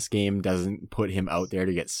the pass game doesn't put him out there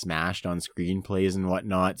to get smashed on screen plays and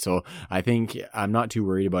whatnot. So I think I'm not too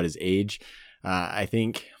worried about his age. I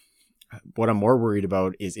think what I'm more worried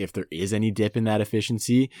about is if there is any dip in that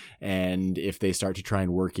efficiency and if they start to try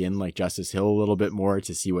and work in like Justice Hill a little bit more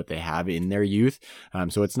to see what they have in their youth.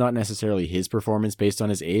 So it's not necessarily his performance based on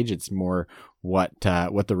his age. It's more what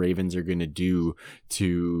the Ravens are going to do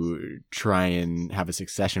to try and have a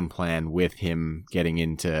succession plan with him getting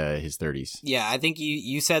into his 30s. Yeah, I think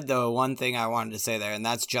you said the one thing I wanted to say there, and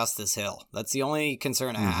that's Justice Hill. That's the only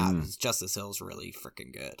concern I have is Justice Hill's really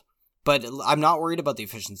freaking good. But I'm not worried about the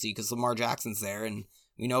efficiency because Lamar Jackson's there, and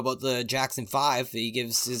we know about the Jackson 5. He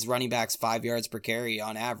gives his running backs 5 yards per carry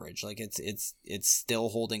on average. Like, it's still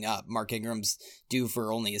holding up. Mark Ingram's due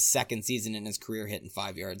for only his 2nd season in his career hitting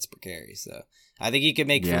 5 yards per carry. So I think he could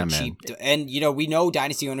make for cheap. And, we know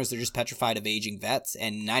dynasty owners are just petrified of aging vets,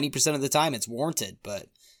 and 90% of the time it's warranted. But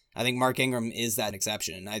I think Mark Ingram is that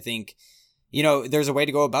exception. And I think, there's a way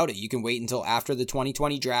to go about it. You can wait until after the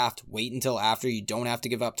 2020 draft, wait until after you don't have to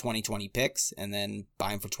give up 2020 picks, and then buy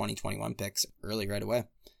them for 2021 picks early right away.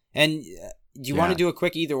 And do you want to do a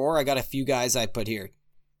quick either or? I got a few guys I put here.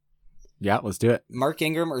 Yeah, let's do it. Mark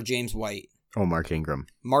Ingram or James White? Oh, Mark Ingram.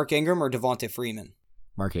 Mark Ingram or Devonta Freeman?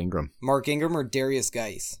 Mark Ingram. Mark Ingram or Darius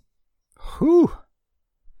Geis? Whew.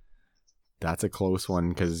 That's a close one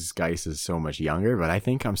because Geis is so much younger, but I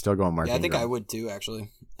think I'm still going Mark Ingram. Yeah, I think I would too, actually.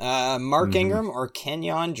 Mark Ingram or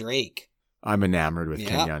Kenyon Drake? I'm enamored with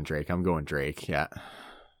Kenyon Drake. I'm going Drake, yeah.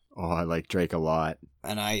 Oh, I like Drake a lot.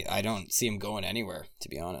 And I don't see him going anywhere, to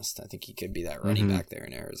be honest. I think he could be that running back there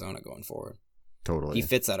in Arizona going forward. Totally. He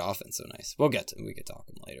fits that offense so nice. We could talk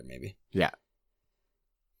him later, maybe. Yeah.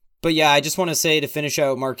 But yeah, I just want to say to finish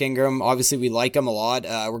out Mark Ingram, obviously we like him a lot.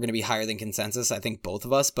 We're going to be higher than consensus, I think both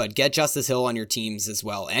of us, but get Justice Hill on your teams as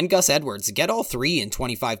well. And Gus Edwards. Get all 3 in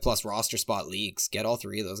 25 plus roster spot leagues. Get all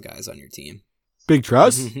 3 of those guys on your team. Big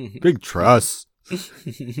trust. Big trust.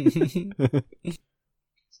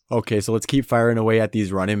 Okay, so let's keep firing away at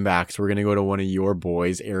these running backs. We're going to go to one of your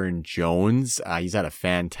boys, Aaron Jones. He's had a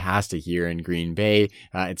fantastic year in Green Bay.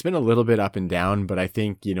 It's been a little bit up and down, but I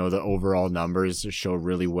think, the overall numbers show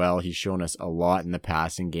really well. He's shown us a lot in the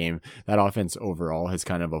passing game. That offense overall has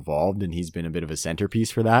kind of evolved, and he's been a bit of a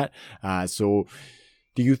centerpiece for that. So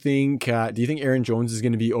do you think Aaron Jones is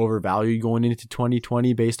going to be overvalued going into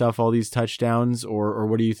 2020 based off all these touchdowns, or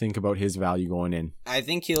what do you think about his value going in? I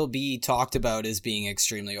think he'll be talked about as being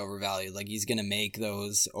extremely overvalued. Like, he's going to make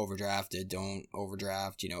those overdrafted, don't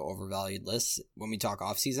overdraft, overvalued lists when we talk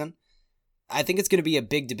offseason. I think it's going to be a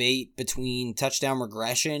big debate between touchdown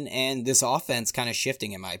regression and this offense kind of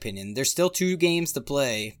shifting, in my opinion. There's still 2 games to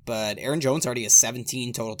play, but Aaron Jones already has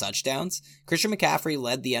 17 total touchdowns. Christian McCaffrey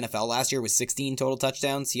led the NFL last year with 16 total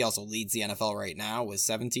touchdowns. He also leads the NFL right now with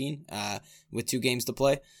 17, with 2 games to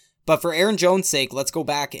play. But for Aaron Jones' sake, let's go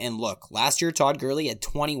back and look. Last year, Todd Gurley had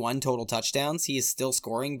 21 total touchdowns. He is still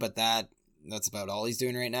scoring, but that's about all he's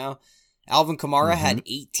doing right now. Alvin Kamara had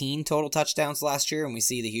 18 total touchdowns last year, and we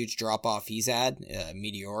see the huge drop-off he's had,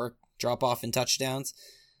 meteoric drop-off in touchdowns.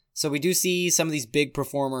 So we do see some of these big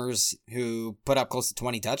performers who put up close to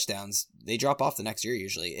 20 touchdowns. They drop off the next year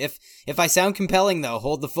usually. If I sound compelling, though,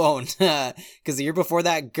 hold the phone. Because the year before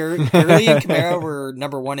that, Gurley and Kamara were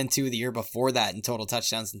number 1 and 2 the year before that in total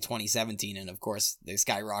touchdowns in 2017. And, of course, they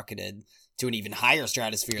skyrocketed to an even higher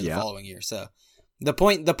stratosphere the following year. So the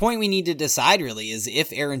point we need to decide really is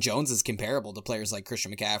if Aaron Jones is comparable to players like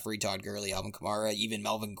Christian McCaffrey, Todd Gurley, Alvin Kamara, even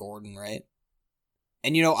Melvin Gordon, right?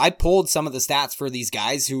 And, I pulled some of the stats for these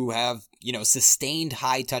guys who have, sustained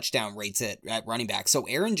high touchdown rates at running back. So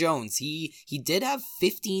Aaron Jones, he did have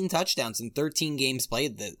 15 touchdowns in 13 games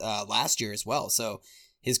played last year as well. So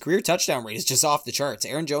his career touchdown rate is just off the charts.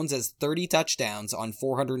 Aaron Jones has 30 touchdowns on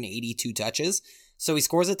 482 touches. So he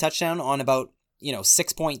scores a touchdown on about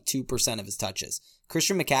 6.2% of his touches.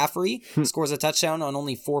 Christian McCaffrey scores a touchdown on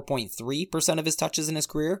only 4.3% of his touches in his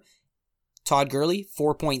career. Todd Gurley,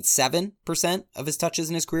 4.7% of his touches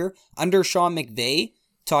in his career. Under Sean McVay,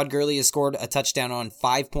 Todd Gurley has scored a touchdown on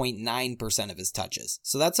 5.9% of his touches.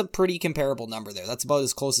 So that's a pretty comparable number there. That's about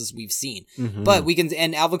as close as we've seen. But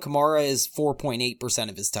and Alvin Kamara is 4.8%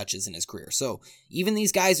 of his touches in his career. So even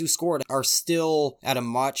these guys who scored are still at a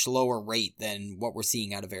much lower rate than what we're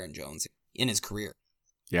seeing out of Aaron Jones in his career.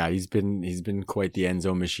 Yeah, he's been quite the end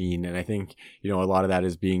zone machine. And I think, a lot of that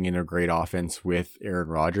is being in a great offense with Aaron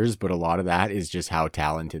Rodgers, but a lot of that is just how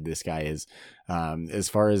talented this guy is. As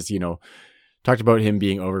far as, talked about him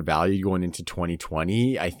being overvalued going into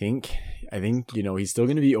 2020, I think, he's still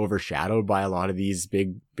going to be overshadowed by a lot of these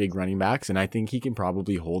big running backs. And I think he can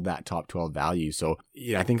probably hold that top 12 value. So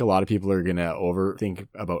I think a lot of people are going to think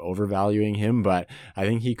about overvaluing him, but I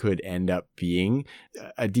think he could end up being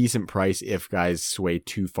a decent price if guys sway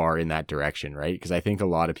too far in that direction, right? Because I think a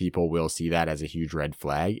lot of people will see that as a huge red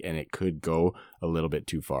flag and it could go a little bit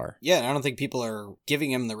too far. Yeah. And I don't think people are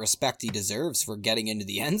giving him the respect he deserves for getting into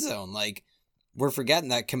the end zone. Like, we're forgetting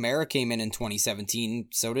that Kamara came in 2017.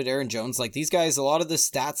 So did Aaron Jones. Like, these guys, a lot of the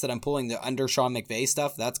stats that I'm pulling, the under Sean McVay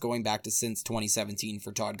stuff, that's going back to since 2017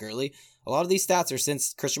 for Todd Gurley. A lot of these stats are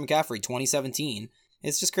since Christian McCaffrey, 2017.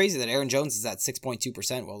 It's just crazy that Aaron Jones is at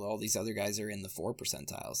 6.2% while all these other guys are in the 4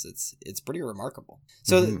 percentiles. It's pretty remarkable.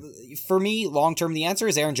 So for me, long-term, the answer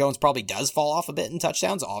is Aaron Jones probably does fall off a bit in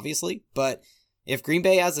touchdowns, obviously. But if Green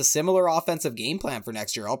Bay has a similar offensive game plan for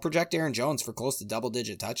next year, I'll project Aaron Jones for close to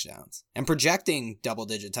double-digit touchdowns. And projecting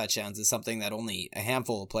double-digit touchdowns is something that only a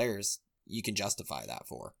handful of players you can justify that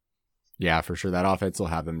for. Yeah, for sure. That offense will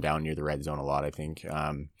have them down near the red zone a lot, I think.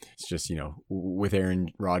 It's just, with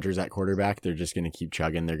Aaron Rodgers at quarterback, they're just going to keep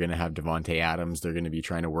chugging. They're going to have Devontae Adams. They're going to be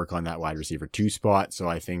trying to work on that wide receiver 2 spot. So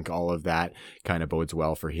I think all of that kind of bodes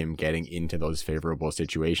well for him getting into those favorable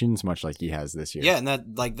situations, much like he has this year. Yeah, and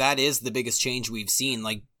that is the biggest change we've seen.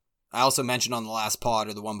 Like, I also mentioned on the last pod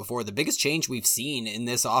or the one before, the biggest change we've seen in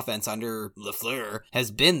this offense under LaFleur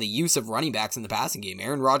has been the use of running backs in the passing game.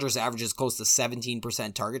 Aaron Rodgers averages close to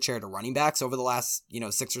 17% target share to running backs over the last,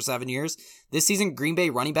 6 or 7 years. This season, Green Bay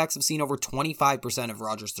running backs have seen over 25% of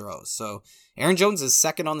Rodgers' throws. So Aaron Jones is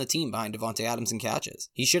second on the team behind Devontae Adams in catches.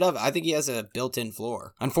 I think he has a built-in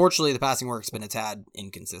floor. Unfortunately, the passing work's been a tad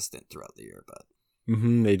inconsistent throughout the year, but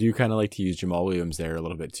They do kind of like to use Jamal Williams there a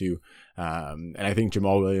little bit too. And I think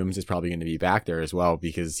Jamal Williams is probably going to be back there as well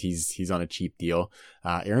because he's on a cheap deal.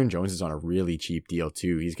 Aaron Jones is on a really cheap deal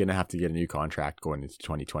too. He's going to have to get a new contract going into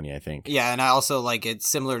 2020, I think. Yeah, and I also it's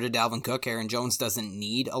similar to Dalvin Cook. Aaron Jones doesn't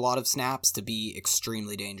need a lot of snaps to be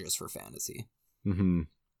extremely dangerous for fantasy.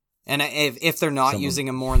 And if they're not Someone- using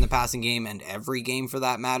him more in the passing game and every game for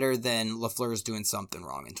that matter, then LaFleur is doing something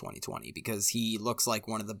wrong in 2020 because he looks like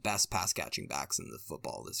one of the best pass catching backs in the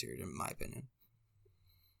football this year, in my opinion.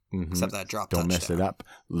 Mhm. Except that drop Don't touchdown. mess it up,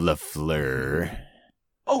 LaFleur.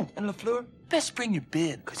 Oh, and LaFleur, best bring your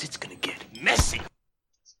bib, because it's going to get messy.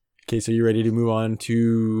 Okay, so you ready to move on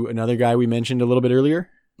to another guy we mentioned a little bit earlier?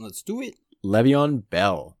 Let's do it. Le'Veon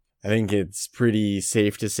Bell. I think it's pretty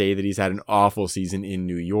safe to say that he's had an awful season in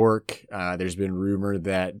New York. There's been rumor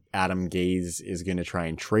that Adam Gase is going to try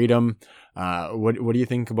and trade him. What do you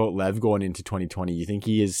think about Lev going into 2020? You think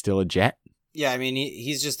he is still a Jet? Yeah, I mean,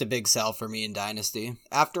 he's just a big sell for me in Dynasty.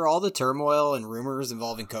 After all the turmoil and rumors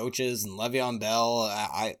involving coaches and Le'Veon Bell,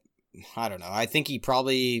 I don't know. I think he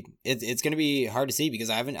probably it's going to be hard to see because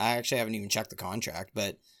I actually haven't even checked the contract,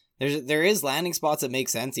 but there is landing spots that make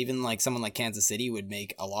sense. Even like someone like Kansas City would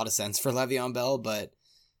make a lot of sense for Le'Veon Bell, but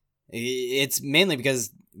it's mainly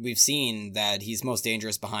because we've seen that he's most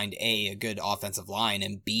dangerous behind a good offensive line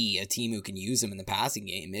and B, a team who can use him in the passing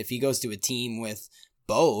game. If he goes to a team with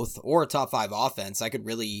both or a top 5 offense, I could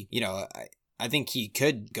really, I think he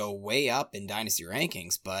could go way up in dynasty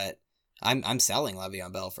rankings, but I'm selling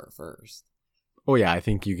Le'Veon Bell for a first. Oh yeah, I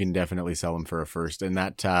think you can definitely sell him for a first. And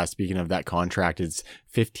that, speaking of that contract, it's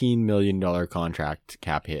 $15 million contract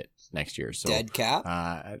cap hit next year. So Dead cap?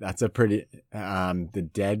 That's a pretty, the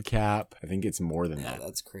dead cap, I think it's more than Yeah, that.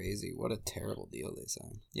 that's crazy. What a terrible deal they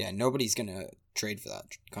signed. Yeah, nobody's going to trade for that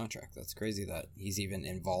contract. That's crazy that he's even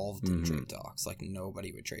involved in trade talks. Like,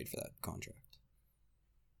 nobody would trade for that contract.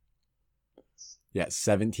 Yeah,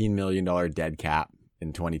 $17 million dead cap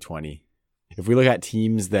in 2020. If we look at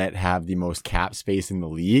teams that have the most cap space in the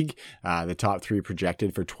league, the top 3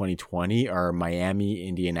 projected for 2020 are Miami,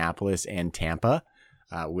 Indianapolis, and Tampa,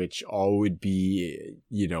 which all would be,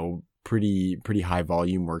 pretty high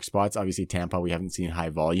volume work spots. Obviously, Tampa, we haven't seen high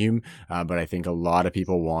volume, but I think a lot of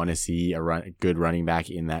people want to see a good running back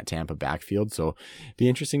in that Tampa backfield. So it'd be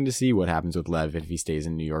interesting to see what happens with Lev if he stays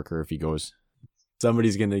in New York or if he goes.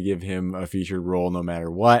 Somebody's going to give him a featured role no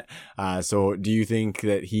matter what. So do you think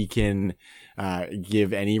that he can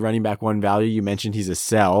give any running back one value? You mentioned he's a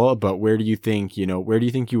sell, but where do you think you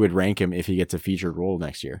would rank him if he gets a featured role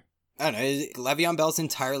next year? I don't know. Le'Veon Bell's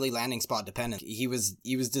entirely landing spot dependent. He was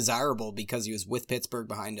desirable because he was with Pittsburgh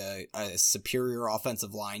behind a superior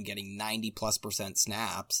offensive line, getting 90+%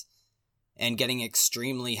 snaps and getting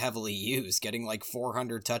extremely heavily used, getting like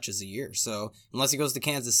 400 touches a year. So unless he goes to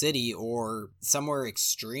Kansas City or somewhere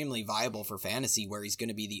extremely viable for fantasy where he's going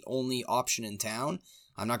to be the only option in town,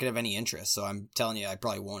 I'm not going to have any interest. So I'm telling you, I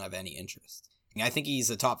probably won't have any interest. I think he's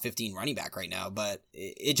a top 15 running back right now, but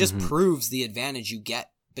it just proves the advantage you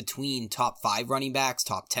get between top 5 running backs,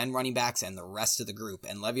 top 10 running backs, and the rest of the group.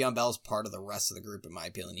 And Le'Veon Bell's part of the rest of the group, in my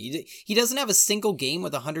opinion. He doesn't have a single game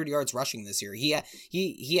with 100 yards rushing this year.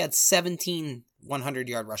 He had 17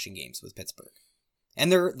 100-yard rushing games with Pittsburgh. And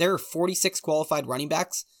there are 46 qualified running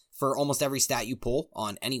backs for almost every stat you pull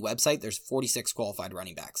on any website. There's 46 qualified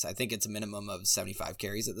running backs. I think it's a minimum of 75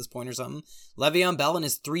 carries at this point or something. Le'Veon Bell and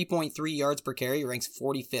his 3.3 yards per carry ranks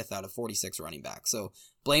 45th out of 46 running backs. So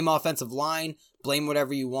blame offensive line, blame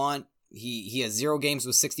whatever you want. He has 0 games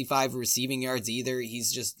with 65 receiving yards either.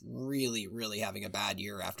 He's just really, really having a bad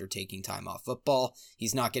year after taking time off football.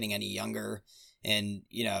 He's not getting any younger. And,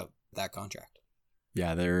 that contract.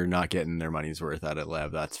 Yeah, they're not getting their money's worth out of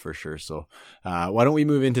Lev, that's for sure. So why don't we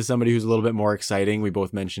move into somebody who's a little bit more exciting? We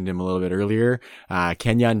both mentioned him a little bit earlier.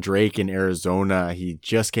 Kenyon Drake in Arizona. He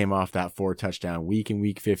just came off that 4-touchdown week in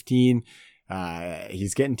week 15.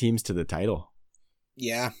 He's getting teams to the title.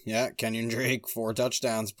 Yeah, Kenyon Drake, 4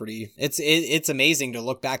 touchdowns, it's amazing to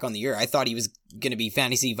look back on the year. I thought he was going to be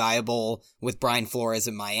fantasy viable with Brian Flores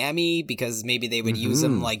in Miami because maybe they would use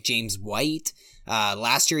him like James White.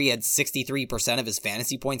 Last year he had 63% of his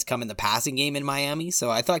fantasy points come in the passing game in Miami, so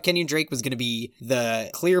I thought Kenyon Drake was going to be the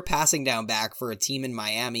clear passing down back for a team in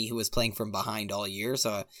Miami who was playing from behind all year,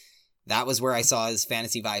 so that was where I saw his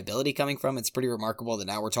fantasy viability coming from. It's pretty remarkable that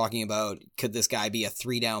now we're talking about, could this guy be a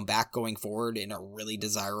 3-down back going forward in a really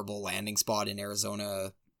desirable landing spot in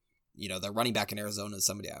Arizona? The running back in Arizona is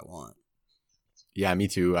somebody I want. Yeah, me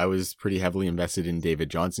too. I was pretty heavily invested in David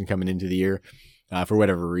Johnson coming into the year. For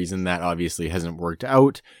whatever reason, that obviously hasn't worked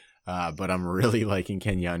out. But I'm really liking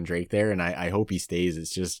Kenyon Drake there, and I hope he stays.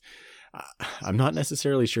 It's just, I'm not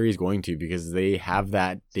necessarily sure he's going to because they have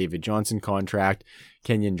that David Johnson contract.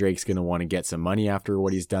 Kenyon Drake's going to want to get some money after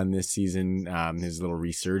what he's done this season, his little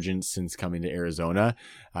resurgence since coming to Arizona.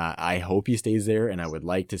 I hope he stays there, and I would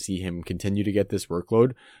like to see him continue to get this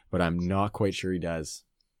workload, but I'm not quite sure he does.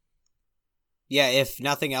 Yeah, if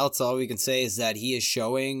nothing else, all we can say is that he is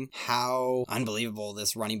showing how unbelievable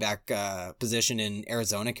this running back position in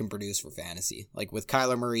Arizona can produce for fantasy. Like with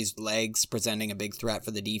Kyler Murray's legs presenting a big threat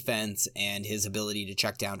for the defense and his ability to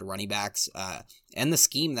check down to running backs, and the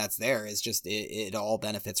scheme that's there is just, it all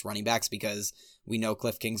benefits running backs because we know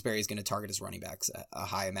Cliff Kingsbury is going to target his running backs a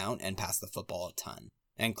high amount and pass the football a ton.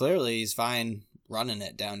 And clearly he's fine running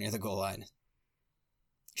it down near the goal line.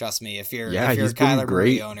 Trust me, if you're a Kyler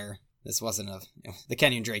Murray owner, this wasn't the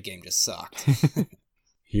Kenyon Drake game just sucked.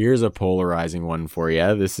 Here's a polarizing one for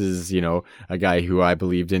you. This is, a guy who I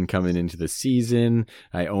believed in coming into the season.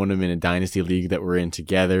 I own him in a dynasty league that we're in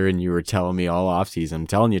together, and you were telling me all offseason. I'm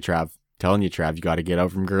telling you, Trav, you got to get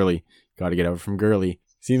out from Gurley.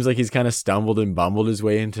 Seems like he's kind of stumbled and bumbled his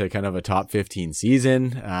way into kind of a top 15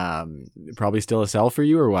 season. Probably still a sell for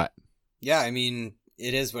you or what? Yeah, I mean,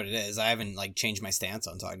 it is what it is. I haven't changed my stance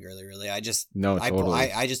on Todd Gurley really. I just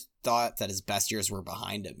thought that his best years were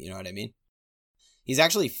behind him. You know what I mean? He's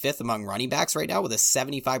actually 5th among running backs right now with a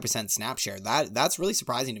 75% snap share. That's really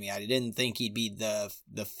surprising to me. I didn't think he'd be the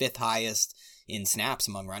 5th highest in snaps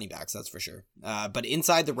among running backs, that's for sure. But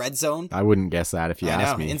inside the red zone, I wouldn't guess that if you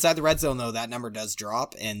asked me. Inside the red zone, though, that number does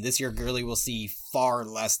drop. And this year, Gurley will see far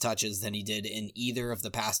less touches than he did in either of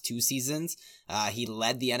the past 2 seasons. He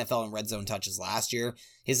led the NFL in red zone touches last year.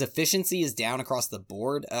 His efficiency is down across the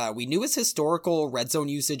board. We knew his historical red zone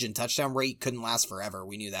usage and touchdown rate couldn't last forever.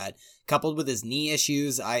 We knew that. Coupled with his knee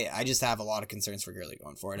issues, I just have a lot of concerns for Gurley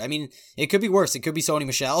going forward. I mean, it could be worse. It could be Sony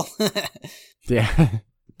Michel. Yeah.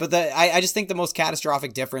 But I just think the most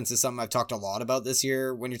catastrophic difference is something I've talked a lot about this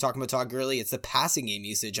year when you're talking about Todd Gurley. It's the passing game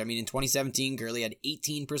usage. I mean, in 2017, Gurley had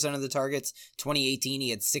 18% of the targets. 2018, he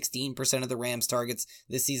had 16% of the Rams targets.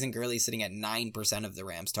 This season, Gurley's sitting at 9% of the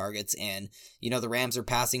Rams targets. And, the Rams are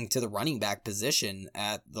passing to the running back position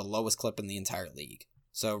at the lowest clip in the entire league.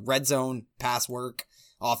 So red zone, pass work,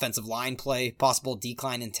 offensive line play, possible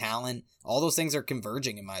decline in talent, all those things are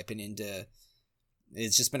converging, in my opinion,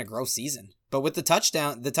 it's just been a gross season. But with the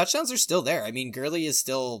touchdowns are still there. I mean, Gurley is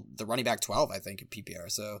still the running back 12, I think, in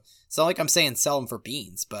PPR. So it's not like I'm saying sell him for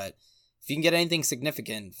beans, but if you can get anything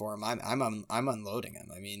significant for him, I'm unloading him.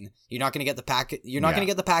 I mean, you're not going to get the package. You're not going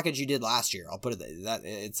to get the package you did last year. I'll put it that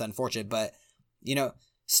it's unfortunate, but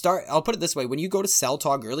I'll put it this way: when you go to sell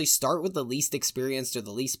Todd Gurley, start with the least experienced or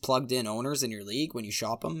the least plugged in owners in your league when you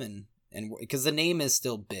shop them, and because the name is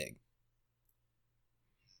still big.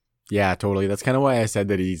 Yeah, totally. That's kind of why I said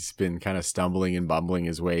that he's been kind of stumbling and bumbling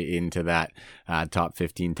his way into that top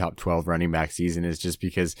 15, top 12 running back season, is just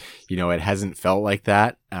because, it hasn't felt like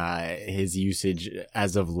that. His usage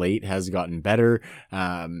as of late has gotten better.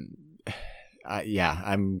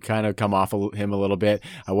 I'm kind of come off of him a little bit.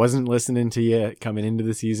 I wasn't listening to you coming into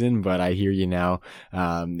the season, but I hear you now.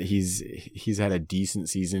 He's had a decent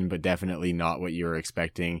season, but definitely not what you were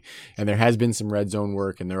expecting. And there has been some red zone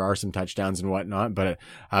work, and there are some touchdowns and whatnot. But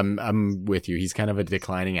I'm with you. He's kind of a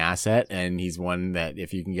declining asset, and he's one that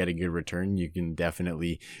if you can get a good return, you can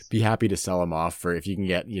definitely be happy to sell him off for. If you can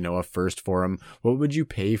get a first for him, what would you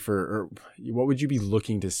pay for, or what would you be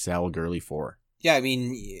looking to sell Gurley for? Yeah, I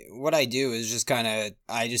mean, what I do is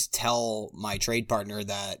I just tell my trade partner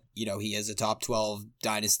that, he is a top 12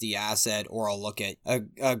 dynasty asset, or I'll look at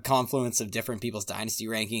a confluence of different people's dynasty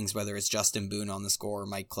rankings, whether it's Justin Boone on the score, or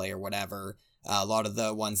Mike Clay, or whatever. A lot of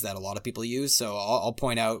the ones that a lot of people use. So I'll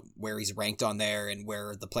point out where he's ranked on there and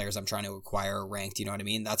where the players I'm trying to acquire are ranked. You know what I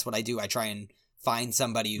mean? That's what I do. I try and find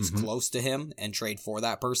somebody who's close to him and trade for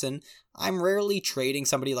that person. I'm rarely trading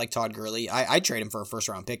somebody like Todd Gurley. I'd trade him for a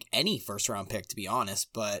first-round pick, any first-round pick, to be honest,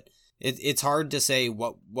 but it's hard to say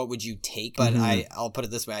what would you take, but I'll put it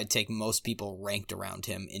this way, I'd take most people ranked around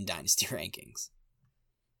him in dynasty rankings.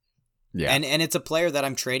 Yeah. And it's a player that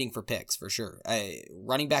I'm trading for picks, for sure.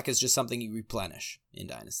 Running back is just something you replenish in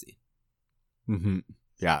dynasty. Mm-hmm.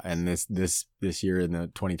 Yeah, and this year in the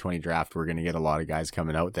 2020 draft, we're going to get a lot of guys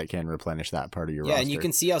coming out that can replenish that part of your roster. Yeah, and you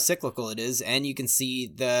can see how cyclical it is, and you can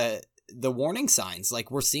see the warning signs.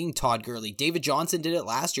 Like, we're seeing Todd Gurley. David Johnson did it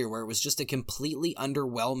last year, where it was just a completely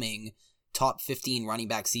underwhelming top 15 running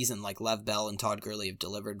back season like Lev Bell and Todd Gurley have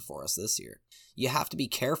delivered for us this year. You have to be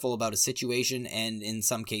careful about a situation, and in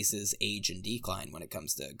some cases, age and decline when it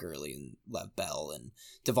comes to Gurley and Lev Bell and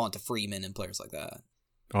Devonta Freeman and players like that.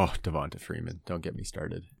 Oh, Devonta Freeman. Don't get me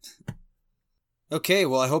started. Okay,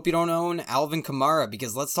 well, I hope you don't own Alvin Kamara,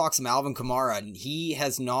 because let's talk some Alvin Kamara. He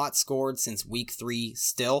has not scored since week 3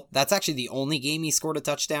 still. That's actually the only game he scored a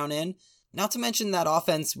touchdown in. Not to mention that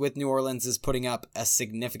offense with New Orleans is putting up a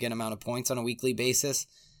significant amount of points on a weekly basis.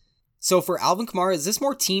 So for Alvin Kamara, is this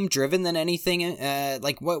more team-driven than anything?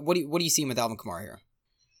 What do you see with Alvin Kamara here?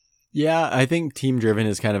 Yeah, I think team driven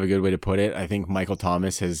is kind of a good way to put it. I think Michael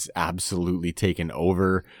Thomas has absolutely taken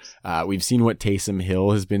over. We've seen what Taysom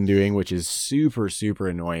Hill has been doing, which is super, super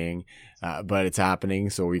annoying, but it's happening.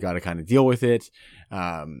 So we got to kind of deal with it.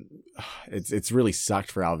 It's really sucked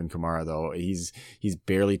for Alvin Kamara though. He's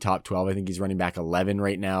barely top 12. I think he's running back 11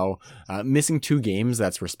 right now. Missing 2 games.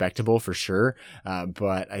 That's respectable for sure.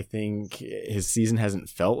 But I think his season hasn't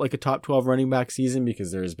felt like a top 12 running back season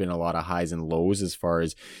because there's been a lot of highs and lows as far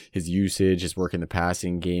as his usage, his work in the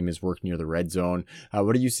passing game, his work near the red zone.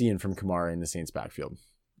 What are you seeing from Kamara in the Saints backfield?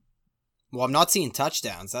 Well, I'm not seeing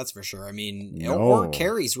touchdowns, that's for sure. I mean, No. or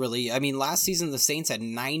carries, really. I mean, last season, the Saints had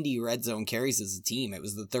 90 red zone carries as a team. It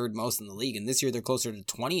was the 3rd most in the league. And this year, they're closer to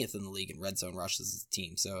 20th in the league in red zone rushes as a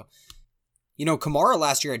team. So, you know, Kamara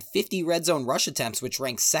last year had 50 red zone rush attempts, which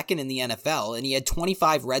ranked 2nd in the NFL. And he had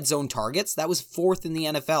 25 red zone targets. That was 4th in the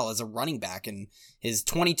NFL as a running back. And his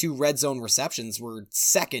 22 red zone receptions were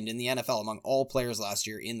 2nd in the NFL among all players last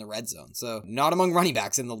year in the red zone. So, not among running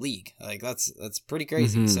backs in the league. Like, that's pretty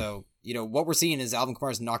crazy. Mm-hmm. So, you know, what we're seeing is Alvin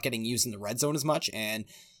Kamara is not getting used in the red zone as much, and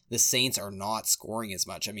the Saints are not scoring as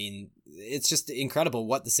much. I mean, it's just incredible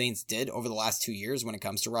what the Saints did over the last 2 years when it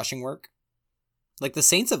comes to rushing work. Like, the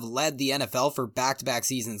Saints have led the NFL for back-to-back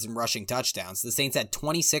seasons in rushing touchdowns. The Saints had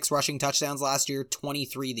 26 rushing touchdowns last year,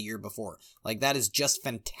 23 the year before. Like, that is just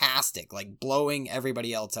fantastic, like blowing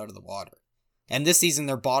everybody else out of the water. And this season,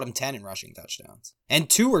 they're bottom 10 in rushing touchdowns. And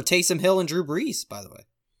 2 are Taysom Hill and Drew Brees, by the way.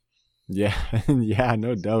 Yeah, yeah,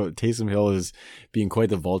 no doubt. Taysom Hill is being quite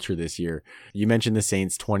the vulture this year. You mentioned the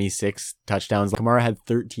Saints 26 touchdowns. Kamara had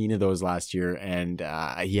 13 of those last year, and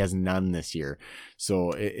he has none this year.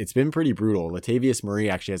 So it's been pretty brutal. Latavius Murray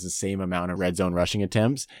actually has the same amount of red zone rushing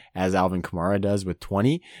attempts as Alvin Kamara does with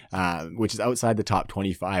 20, which is outside the top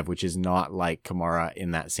 25, which is not like Kamara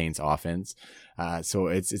in that Saints offense. So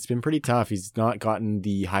it's been pretty tough. He's not gotten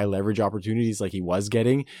the high leverage opportunities like he was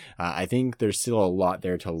getting. I think there's still a lot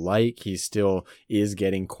there to like. He still is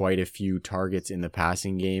getting quite a few targets in the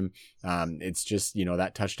passing game. It's just, you know,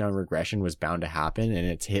 that touchdown regression was bound to happen, and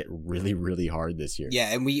it's hit really, really hard this year.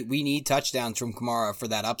 Yeah, and we need touchdowns from Kamara for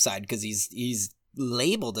that upside because he's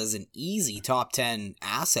labeled as an easy top 10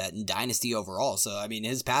 asset in Dynasty overall. So, I mean,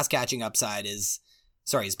 his pass catching upside is...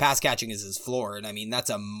 Sorry, his pass catching is his floor, and I mean that's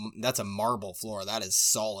a marble floor. That is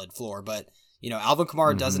solid floor. But you know, Alvin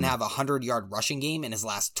Kamara doesn't have a 100-yard rushing game in his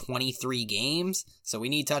last 23 games, so we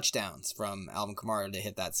need touchdowns from Alvin Kamara to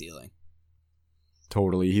hit that ceiling.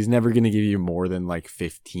 Totally. He's never going to give you more than like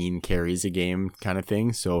 15 carries a game kind of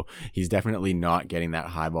thing. So he's definitely not getting that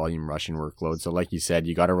high volume rushing workload. So like you said,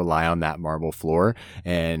 you got to rely on that marble floor,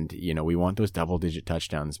 and you know, we want those double digit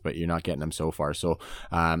touchdowns, but you're not getting them so far. So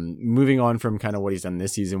moving on from kind of what he's done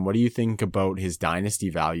this season, what do you think about his dynasty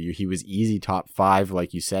value? He was easy top 5,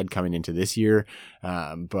 like you said, coming into this year.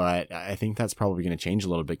 But I think that's probably going to change a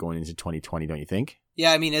little bit going into 2020. Don't you think?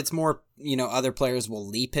 Yeah, I mean, it's more, you know, other players will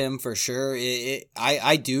leap him for sure.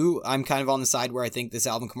 I'm kind of on the side where I think this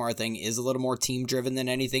Alvin Kamara thing is a little more team driven than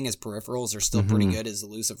anything. His peripherals are still pretty good. His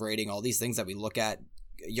elusive rating, all these things that we look at,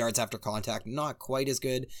 yards after contact, not quite as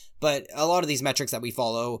good. But a lot of these metrics that we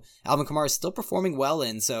follow, Alvin Kamara is still performing well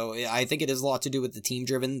in. So I think it has a lot to do with the team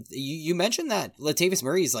driven. You mentioned that Latavius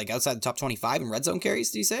Murray is like outside the top 25 in red zone carries,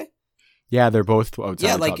 do you say? Yeah, they're both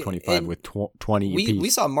outside the top 25 with 20 apiece. We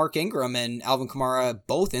saw Mark Ingram and Alvin Kamara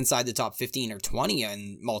both inside the top 15 or 20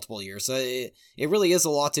 in multiple years. So it really is a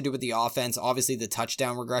lot to do with the offense. Obviously, the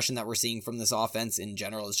touchdown regression that we're seeing from this offense in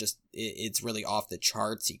general is just, it's really off the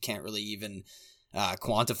charts. You can't really even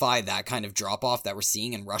quantify that kind of drop-off that we're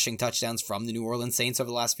seeing in rushing touchdowns from the New Orleans Saints over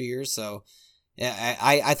the last few years. So yeah,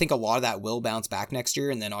 I think a lot of that will bounce back next year.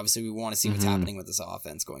 And then obviously we want to see what's happening with this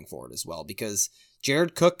offense going forward as well, because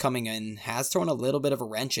Jared Cook coming in has thrown a little bit of a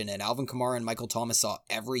wrench in it. Alvin Kamara and Michael Thomas saw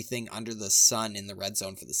everything under the sun in the red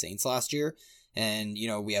zone for the Saints last year. And, you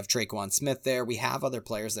know, we have Traquan Smith there. We have other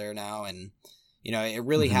players there now. And, you know, it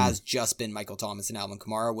really has just been Michael Thomas and Alvin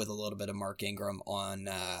Kamara with a little bit of Mark Ingram on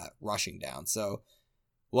rushing down. So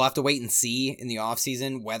we'll have to wait and see in the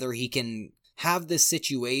offseason whether he can have this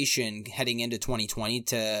situation heading into 2020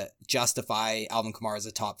 to justify Alvin Kamara as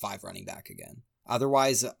a top 5 running back again.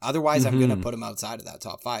 Otherwise, I'm going to put him outside of that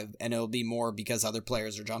top 5, and it'll be more because other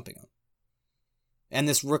players are jumping him. And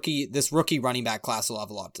this rookie running back class will have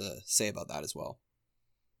a lot to say about that as well.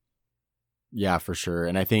 Yeah, for sure.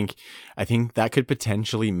 And I think that could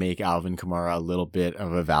potentially make Alvin Kamara a little bit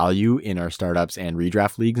of a value in our startups and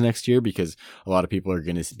redraft leagues next year, because a lot of people are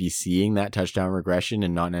going to be seeing that touchdown regression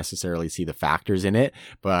and not necessarily see the factors in it.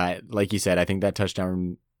 But like you said, I think that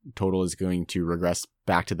touchdown total is going to regress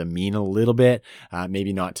back to the mean a little bit,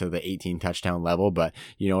 maybe not to the 18 touchdown level, but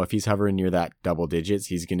if he's hovering near that double digits,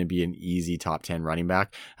 he's going to be an easy top 10 running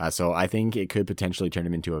back. So I think it could potentially turn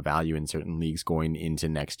him into a value in certain leagues going into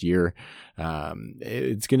next year.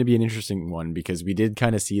 It's going to be an interesting one because we did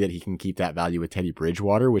kind of see that he can keep that value with Teddy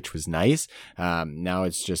Bridgewater, which was nice. Now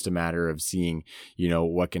it's just a matter of seeing,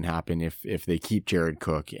 what can happen if they keep Jared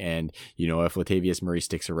Cook and, if Latavius Murray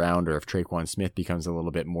sticks around or if Traquan Smith becomes a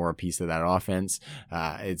little bit more a piece of that offense.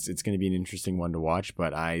 It's going to be an interesting one to watch,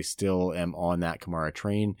 but I still am on that Kamara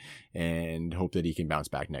train and hope that he can bounce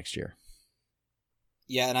back next year.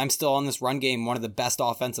 Yeah, and I'm still on this run game, one of the best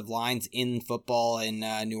offensive lines in football in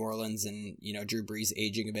New Orleans, and Drew Brees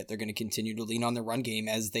aging a bit. They're going to continue to lean on the run game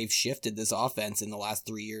as they've shifted this offense in the last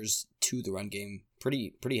 3 years to the run game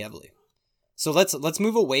pretty heavily. So let's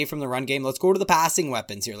move away from the run game. Let's go to the passing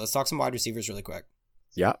weapons here. Let's talk some wide receivers really quick.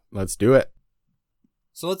 Yeah, let's do it.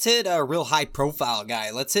 So let's hit a real high-profile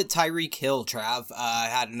guy. Let's hit Tyreek Hill, Trav.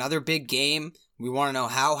 Had another big game. We want to know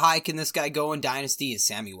how high can this guy go in Dynasty? Is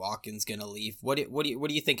Sammy Watkins going to leave? What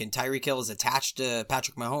are you thinking? Tyreek Hill is attached to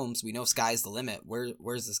Patrick Mahomes. We know sky's the limit.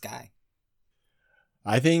 Where's this guy?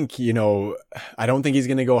 I think, I don't think he's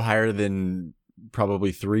going to go higher than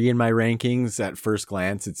probably 3 in my rankings. At first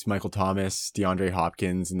glance, it's Michael Thomas, DeAndre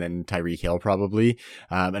Hopkins, and then Tyreek Hill probably.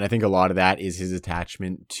 And I think a lot of that is his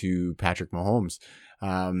attachment to Patrick Mahomes.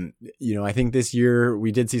 I think this year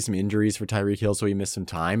we did see some injuries for Tyreek Hill, so he missed some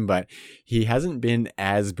time, but he hasn't been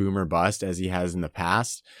as boom or bust as he has in the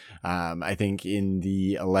past. I think in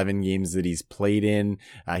the 11 games that he's played in,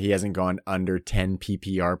 he hasn't gone under 10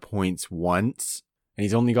 PPR points once. And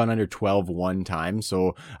he's only gone under 12 one time.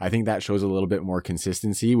 So I think that shows a little bit more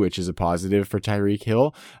consistency, which is a positive for Tyreek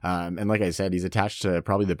Hill. And like I said, he's attached to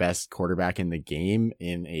probably the best quarterback in the game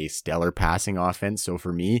in a stellar passing offense. So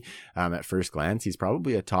for me, at first glance, he's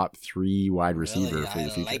probably a top 3 wide receiver for the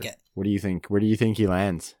future. Like it. What do you think? Where do you think he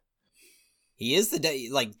lands? He is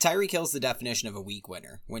Tyreek Hill's the definition of a week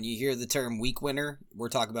winner. When you hear the term week winner, we're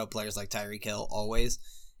talking about players like Tyreek Hill always.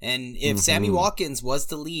 And if Sammy Watkins was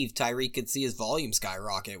to leave, Tyreek could see his volume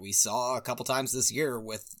skyrocket. We saw a couple times this year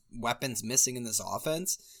with weapons missing in this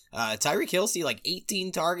offense. Tyreek Hill see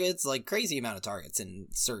 18 targets, crazy amount of targets in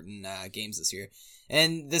certain games this year.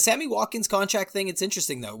 And the Sammy Watkins contract thing, it's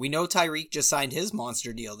interesting though. We know Tyreek just signed his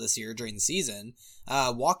monster deal this year during the season.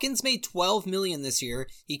 Watkins made $12 million this year.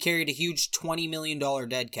 He carried a huge $20 million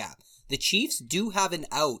dead cap. The Chiefs do have an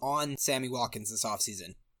out on Sammy Watkins this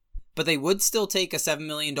offseason, but they would still take a $7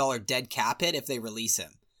 million dead cap hit if they release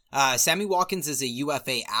him. Sammy Watkins is a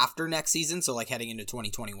UFA after next season, so heading into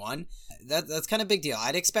 2021. That's kind of a big deal.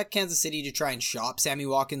 I'd expect Kansas City to try and shop Sammy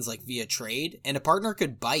Watkins via trade, and a partner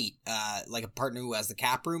could bite, a partner who has the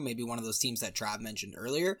cap room, maybe one of those teams that Trav mentioned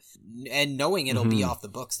earlier, and knowing it'll be off the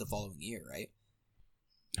books the following year, right?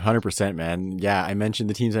 100%, man. Yeah,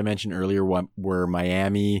 the teams I mentioned earlier were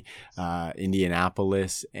Miami,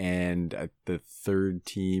 Indianapolis, and the third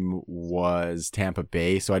team was Tampa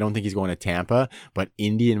Bay. So I don't think he's going to Tampa, but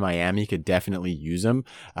Indy and Miami could definitely use him.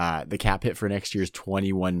 The cap hit for next year is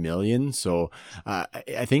 $21 million. So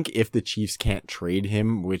I think if the Chiefs can't trade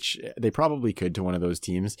him, which they probably could to one of those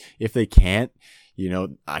teams, if they can't,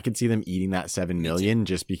 I could see them eating that $7 million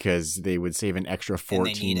just because they would save an extra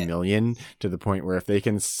 $14 million, to the point where if they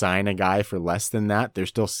can sign a guy for less than that, they're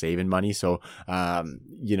still saving money. So,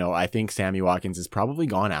 I think Sammy Watkins is probably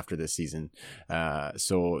gone after this season.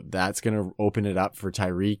 So that's going to open it up for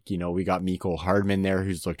Tyreek. We got Mecole Hardman there,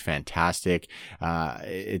 who's looked fantastic.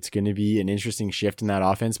 It's going to be an interesting shift in that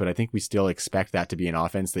offense, but I think we still expect that to be an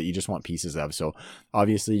offense that you just want pieces of. So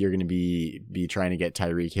obviously you're going to be trying to get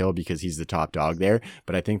Tyreek Hill because he's the top dog there,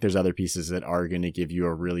 but I think there's other pieces that are going to give you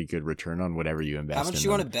a really good return on whatever you invest in. How much do you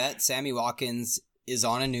want to bet Sammy Watkins is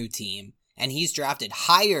on a new team and he's drafted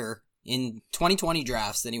higher in 2020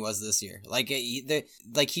 drafts than he was this year?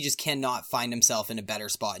 He just cannot find himself in a better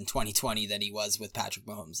spot in 2020 than he was with Patrick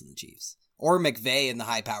Mahomes and the Chiefs, or McVay and the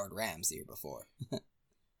high-powered Rams the year before.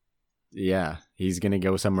 Yeah, he's going to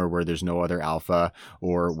go somewhere where there's no other alpha,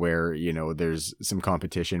 or where, there's some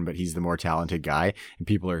competition, but he's the more talented guy, and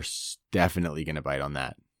people are definitely going to bite on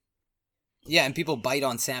that. Yeah, and people bite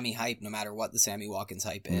on Sammy hype no matter what the Sammy Watkins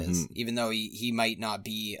hype is. Even though he might not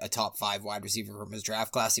be a top 5 wide receiver from his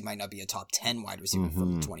draft class, he might not be a top 10 wide receiver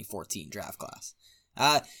from the 2014 draft class.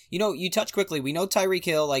 You touch quickly. We know Tyreek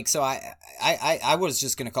Hill, so I was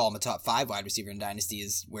just going to call him a top 5 wide receiver in Dynasty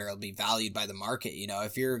is where it'll be valued by the market.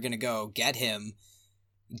 If you're going to go get him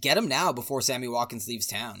now before Sammy Watkins leaves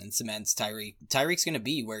town and cements Tyreek. Tyreek's going to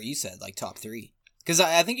be where you said, top 3. Because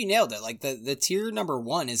I think you nailed it. Like the tier number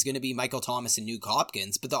 1 is going to be Michael Thomas and Nuke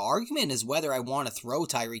Hopkins, but the argument is whether I want to throw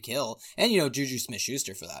Tyreek Hill and, Juju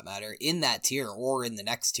Smith-Schuster for that matter in that tier or in the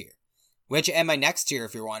next tier. And my next tier,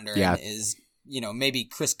 if you're wondering, is, maybe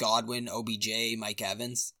Chris Godwin, OBJ, Mike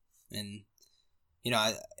Evans, and,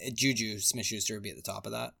 Juju Smith-Schuster would be at the top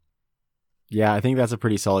of that. Yeah, I think that's a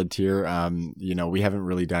pretty solid tier. We haven't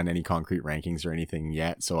really done any concrete rankings or anything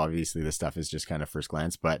yet, so obviously this stuff is just kind of first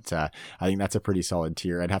glance, but I think that's a pretty solid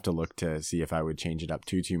tier. I'd have to look to see if I would change it up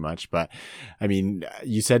too much, but I mean,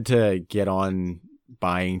 you said to get on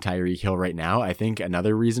buying Tyreek Hill right now. I think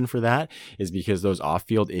another reason for that is because those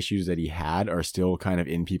off-field issues that he had are still kind of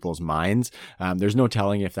in people's minds. There's no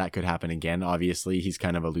telling if that could happen again. Obviously, he's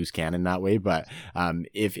kind of a loose cannon that way, but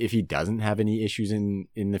if he doesn't have any issues in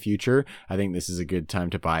the future, I think this is a good time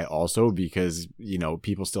to buy also because,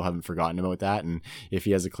 people still haven't forgotten about that. And if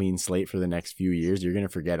he has a clean slate for the next few years, you're going to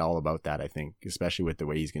forget all about that, I think, especially with the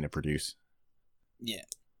way he's going to produce. Yeah.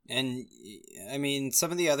 And, I mean,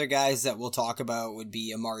 some of the other guys that we'll talk about would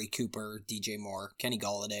be Amari Cooper, DJ Moore, Kenny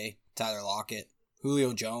Golladay, Tyler Lockett,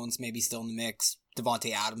 Julio Jones, maybe still in the mix,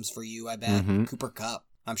 Devontae Adams for you, I bet, Cooper Kupp.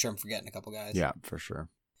 I'm sure I'm forgetting a couple guys. Yeah, for sure.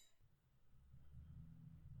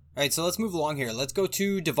 All right, so let's move along here. Let's go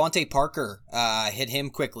to Devontae Parker. Hit him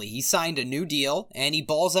quickly. He signed a new deal, and he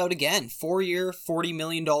balls out again. 4-year, $40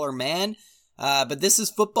 million man. But this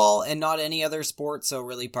is football and not any other sport, so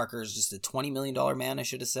really Parker is just a $20 million man, I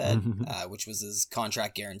should have said, which was his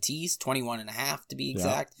contract guarantees, 21.5 to be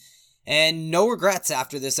exact. Yeah. And no regrets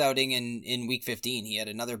after this outing in Week 15. He had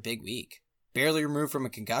another big week. Barely removed from a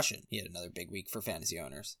concussion. He had another big week for fantasy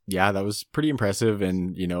owners. Yeah, that was pretty impressive,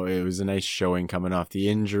 and, it was a nice showing coming off the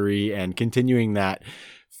injury and continuing that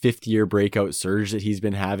fifth-year breakout surge that he's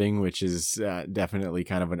been having, which is definitely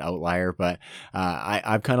kind of an outlier, but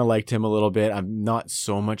I've kind of liked him a little bit. I'm not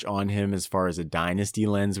so much on him as far as a dynasty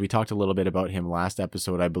lens. We talked a little bit about him last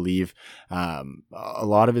episode, I believe. A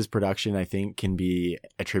lot of his production, I think, can be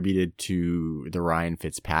attributed to the Ryan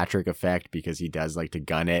Fitzpatrick effect because he does like to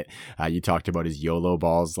gun it. You talked about his YOLO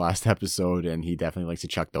balls last episode, and he definitely likes to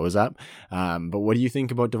chuck those up. But what do you think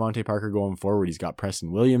about Devontae Parker going forward? He's got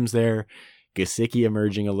Preston Williams there. Gesicki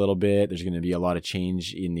emerging a little bit. There's going to be a lot of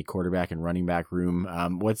change in the quarterback and running back room.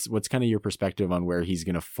 What's kind of your perspective on where he's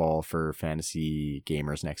going to fall for fantasy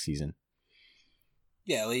gamers next season?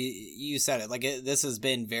 Yeah, well, you said it. Like this has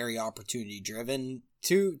been very opportunity driven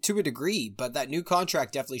to a degree, but that new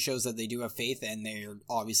contract definitely shows that they do have faith, and they're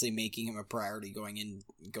obviously making him a priority going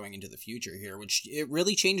into the future here, which it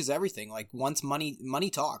really changes everything. Like once money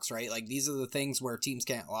talks, right? Like these are the things where teams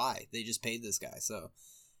can't lie. They just paid this guy, so.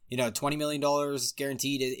 $20 million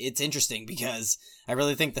guaranteed. It's interesting because I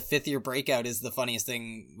really think the 5th-year breakout is the funniest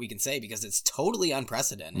thing we can say because it's totally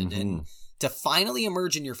unprecedented. And to finally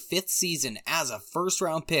emerge in your 5th season as a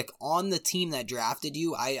first-round pick on the team that drafted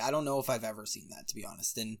you, I don't know if I've ever seen that, to be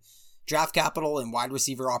honest. And draft capital and wide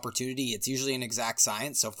receiver opportunity, it's usually an exact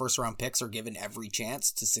science. So first-round picks are given every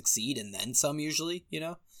chance to succeed and then some usually,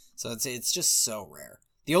 So it's just so rare.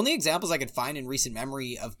 The only examples I could find in recent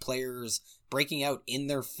memory of players breaking out in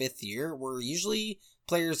their 5th year were usually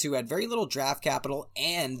players who had very little draft capital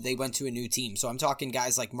and they went to a new team. So I'm talking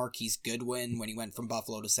guys like Marquise Goodwin when he went from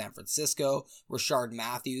Buffalo to San Francisco, Rashard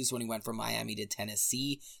Matthews when he went from Miami to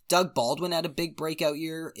Tennessee, Doug Baldwin had a big breakout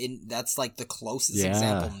year. That's like the closest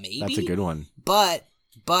example maybe. That's a good one.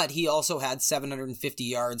 But he also had 750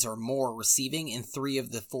 yards or more receiving in 3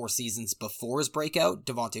 of the 4 seasons before his breakout.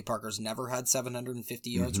 Devontae Parker's never had 750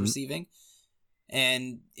 yards receiving.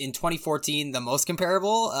 And in 2014, the most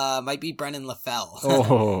comparable might be Brendan LaFell.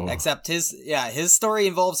 Oh. Except his story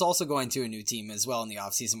involves also going to a new team as well in the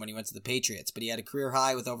offseason when he went to the Patriots. But he had a career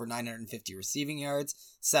high with over 950 receiving yards,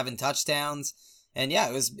 7 touchdowns. And yeah,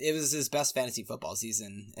 it was his best fantasy football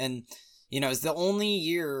season. And it's the only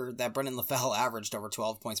year that Brendan LaFell averaged over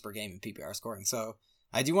 12 points per game in PPR scoring. So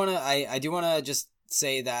I do want to just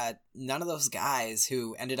say that none of those guys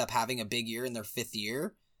who ended up having a big year in their 5th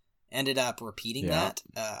year ended up repeating that,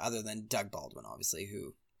 other than Doug Baldwin, obviously,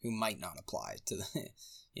 who might not apply to the,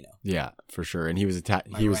 Yeah, for sure. And he was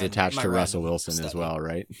attached to Russell Wilson as well,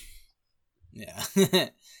 right? Yeah.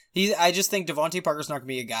 I just think Devontae Parker's not going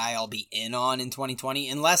to be a guy I'll be in on in 2020,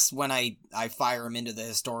 unless when I fire him into the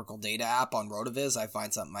historical data app on RotoViz, I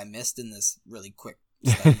find something I missed in this really quick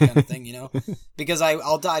study kind of thing, because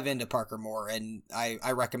I'll dive into Parker more, and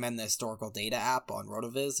I recommend the historical data app on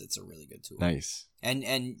RotoViz. It's a really good tool. Nice. And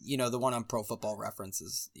the one on Pro Football Reference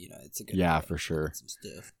is, it's a good one. For sure.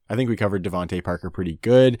 I think we covered Devontae Parker pretty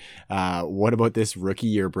good. What about this rookie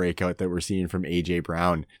year breakout that we're seeing from AJ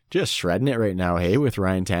Brown? Just shredding it right now, hey, with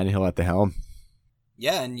Ryan Tannehill at the helm.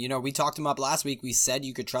 Yeah, and we talked him up last week. We said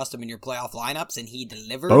you could trust him in your playoff lineups, and he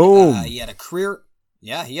delivered. Boom. He had a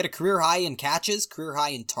career high in catches, career high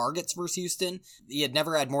in targets versus Houston. He had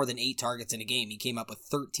never had more than 8 targets in a game. He came up with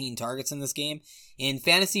 13 targets in this game. In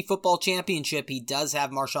Fantasy Football Championship, he does have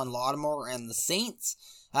Marshawn Lattimore and the Saints.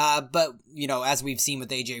 But, as we've seen with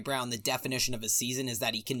AJ Brown, the definition of a season is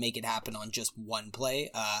that he can make it happen on just one play.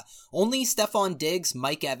 Only Stephon Diggs,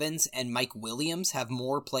 Mike Evans, and Mike Williams have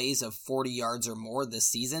more plays of 40 yards or more this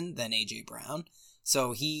season than AJ Brown.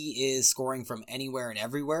 So he is scoring from anywhere and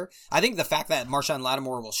everywhere. I think the fact that Marshawn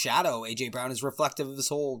Lattimore will shadow AJ Brown is reflective of his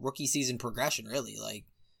whole rookie season progression, really. Like,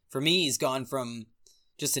 for me, he's gone from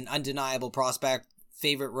just an undeniable prospect,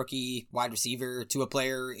 favorite rookie wide receiver, to a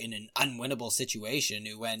player in an unwinnable situation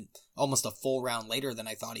who went almost a full round later than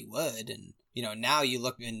I thought he would. And, now you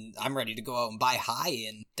look, and I'm ready to go out and buy high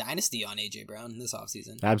in Dynasty on AJ Brown this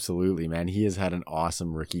offseason. Absolutely, man. He has had an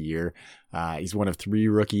awesome rookie year. He's one of 3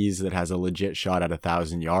 rookies that has a legit shot at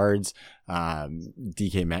 1,000 yards.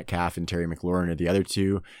 DK Metcalf and Terry McLaurin are the other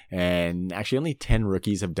 2. And actually only 10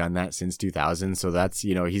 rookies have done that since 2000. So that's,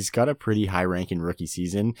 he's got a pretty high ranking rookie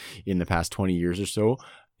season in the past 20 years or so.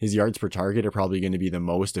 His yards per target are probably going to be the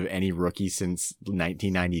most of any rookie since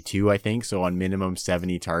 1992, I think. So on minimum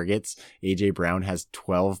 70 targets, AJ Brown has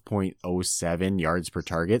 12.07 yards per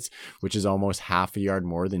targets, which is almost half a yard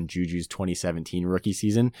more than Juju's 2017 rookie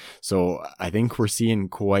season. So I think we're seeing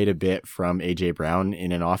quite a bit from AJ Brown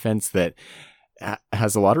in an offense that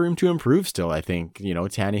has a lot of room to improve still. I think,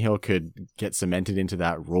 Tannehill could get cemented into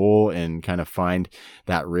that role and kind of find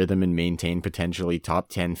that rhythm and maintain potentially top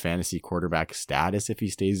 10 fantasy quarterback status if he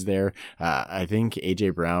stays there. I think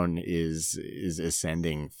AJ Brown is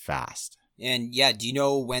ascending fast. And yeah, do you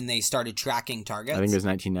know when they started tracking targets? I think it was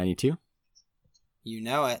 1992. You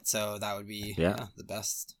know it, so that would be the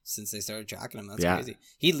best since they started tracking him. That's Yeah. crazy.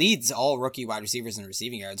 He leads all rookie wide receivers in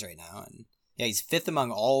receiving yards right now, and yeah, he's 5th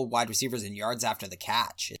among all wide receivers in yards after the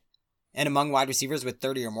catch. And among wide receivers with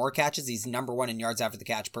 30 or more catches, he's number 1 in yards after the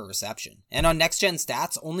catch per reception. And on next gen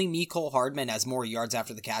stats, only Mecole Hardman has more yards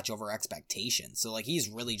after the catch over expectations. So he's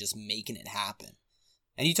really just making it happen.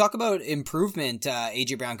 And you talk about improvement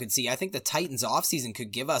AJ Brown could see. I think the Titans offseason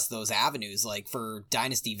could give us those avenues, for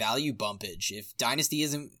dynasty value bumpage. If Tennessee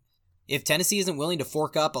isn't willing to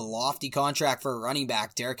fork up a lofty contract for a running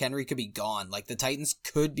back, Derrick Henry could be gone. The Titans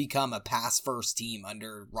could become a pass-first team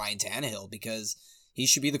under Ryan Tannehill because he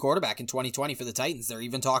should be the quarterback in 2020 for the Titans. They're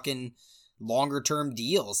even talking longer-term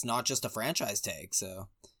deals, not just a franchise tag. So,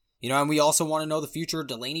 and we also want to know the future of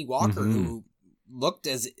Delanie Walker, who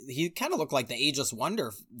he kind of looked like the ageless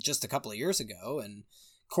wonder just a couple of years ago. And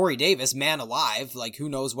Corey Davis, man alive, who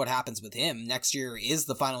knows what happens with him. Next year is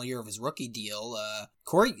the final year of his rookie deal.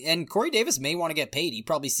 Corey Davis may want to get paid. He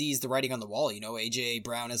probably sees the writing on the wall. AJ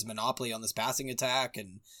Brown has a monopoly on this passing attack,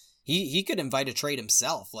 and he could invite a trade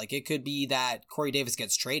himself. It could be that Corey Davis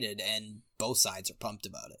gets traded, and both sides are pumped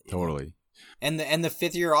about it. Totally. And the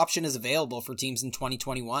 5th-year option is available for teams in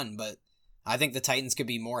 2021, but I think the Titans could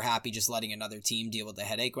be more happy just letting another team deal with the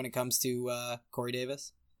headache when it comes to Corey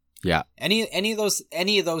Davis. Yeah. Any of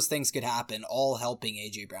those things could happen, all helping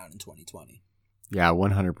AJ Brown in 2020. Yeah,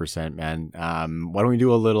 100%, man. Why don't we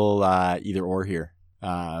do a little either or here?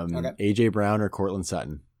 Okay. AJ Brown or Cortland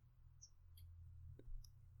Sutton?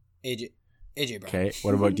 AJ Brown. Okay.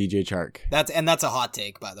 What about DJ Chark? That's a hot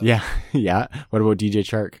take, by the way. Yeah. Yeah. What about DJ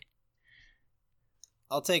Chark?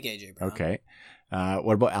 I'll take AJ Brown. Okay.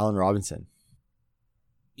 What about Allen Robinson?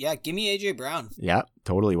 Yeah, give me AJ Brown. Yeah,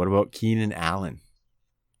 totally. What about Keenan Allen?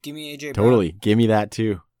 Give me AJ Brown. Totally. Give me that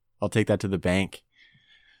too. I'll take that to the bank.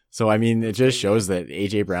 So, it just shows that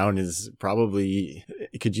AJ Brown is probably,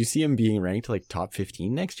 could you see him being ranked top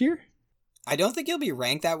 15 next year? I don't think he'll be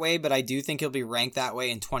ranked that way, but I do think he'll be ranked that way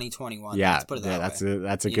in 2021. Yeah. Let's put it that way.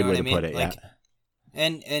 That's a good way to put it. Yeah.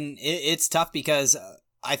 And it's tough because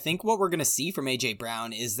I think what we're going to see from AJ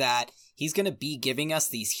Brown is that he's going to be giving us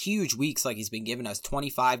these huge weeks like he's been giving us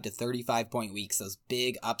 25 to 35 point weeks, those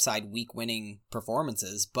big upside week winning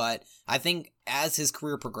performances. But I think as his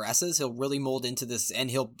career progresses, he'll really mold into this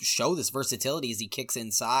and he'll show this versatility as he kicks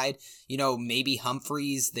inside. Maybe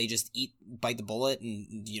Humphreys, they just bite the bullet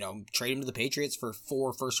and, trade him to the Patriots for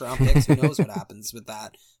 4 first-round picks. Who knows what happens with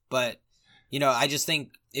that? But, I just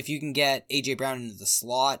think if you can get AJ Brown into the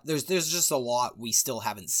slot, there's just a lot we still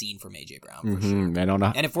haven't seen from AJ Brown for sure. I don't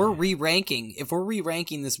know. And if we're re-ranking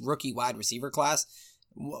this rookie wide receiver class,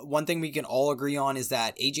 one thing we can all agree on is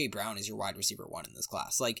that AJ Brown is your wide receiver 1 in this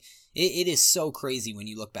class. It is so crazy when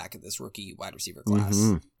you look back at this rookie wide receiver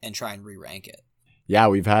class and try and re-rank it. Yeah,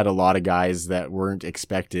 we've had a lot of guys that weren't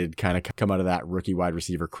expected kind of come out of that rookie wide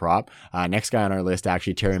receiver crop. Next guy on our list,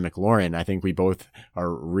 actually, Terry McLaurin. I think we both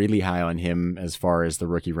are really high on him as far as the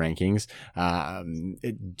rookie rankings.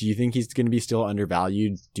 Do you think he's going to be still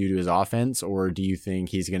undervalued due to his offense, or do you think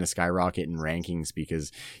he's going to skyrocket in rankings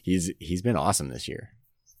because he's been awesome this year?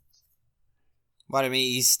 But I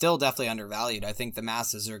mean, he's still definitely undervalued. I think the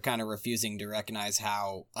masses are kind of refusing to recognize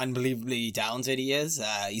how unbelievably talented he is.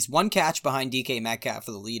 He's one catch behind DK Metcalf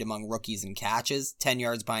for the lead among rookies in catches, 10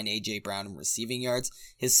 yards behind AJ Brown in receiving yards.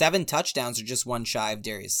 His 7 touchdowns are just one shy of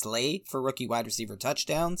Darius Slay for rookie wide receiver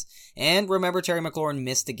touchdowns. And remember, Terry McLaurin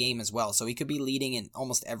missed a game as well, so he could be leading in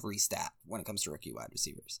almost every stat when it comes to rookie wide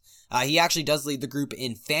receivers. He actually does lead the group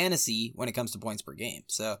in fantasy when it comes to points per game.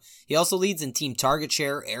 So he also leads in team target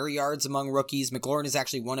share, air yards among rookies. McLaurin is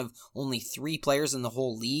actually one of only 3 players in the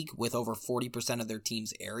whole league with over 40% of their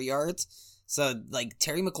team's air yards. So, like,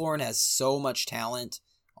 Terry McLaurin has so much talent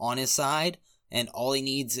on his side, and all he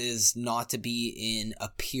needs is not to be in a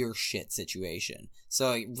pure shit situation.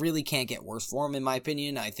 So it really can't get worse for him, in my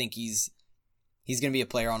opinion. I think he's going to be a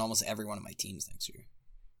player on almost every one of my teams next year.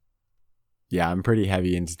 Yeah, I'm pretty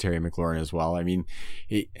heavy into Terry McLaurin as well. I mean,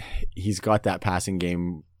 he's got that passing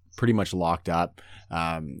game pretty much locked up.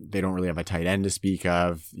 They don't really have a tight end to speak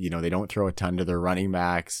of. You know, they don't throw a ton to their running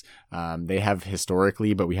backs. They have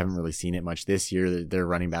historically, but we haven't really seen it much this year. Their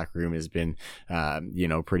running back room has been,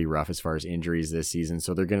 pretty rough as far as injuries this season.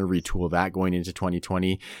 So they're going to retool that going into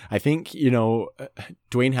 2020. I think,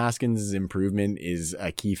 Dwayne Haskins' improvement is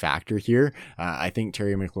a key factor here. I think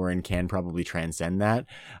Terry McLaurin can probably transcend that.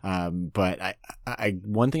 But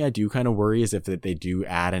one thing I do kind of worry is if they do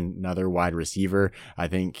add another wide receiver. I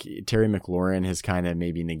think Terry McLaurin has kind of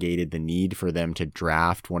maybe negated the need for them to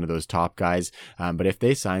draft one of those top guys. But if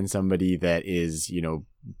they sign somebody that is,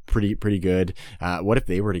 pretty good, what if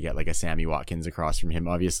they were to get like a Sammy Watkins across from him?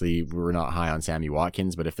 Obviously, we're not high on Sammy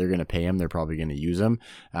Watkins, but if they're going to pay him, they're probably going to use him.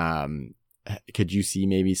 Could you see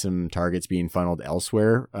maybe some targets being funneled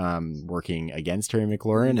elsewhere, working against Terry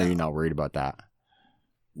McLaurin? No. Or are you not worried about that?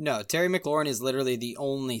 No, Terry McLaurin is literally the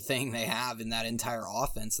only thing they have in that entire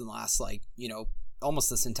offense in the last,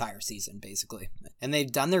 almost this entire season, basically. And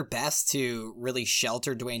they've done their best to really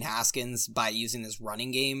shelter Dwayne Haskins by using this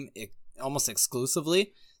running game almost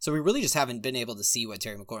exclusively. So we really just haven't been able to see what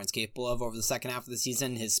Terry McLaurin's capable of over the second half of the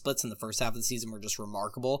season. His splits in the first half of the season were just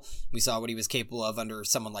remarkable. We saw what he was capable of under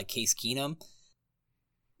someone like Case Keenum.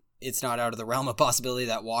 It's not out of the realm of possibility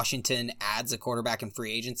that Washington adds a quarterback in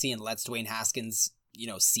free agency and lets Dwayne Haskins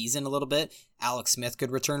season a little bit. Alex Smith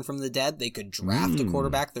could return from the dead. They could draft a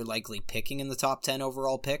quarterback they're likely picking in the top 10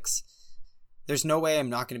 overall picks. There's no way I'm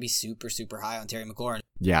not going to be super, super high on Terry McLaurin.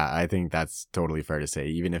 Yeah, I think that's totally fair to say.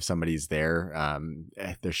 Even if somebody's there,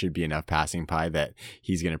 there should be enough passing pie that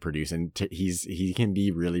he's going to produce. And he can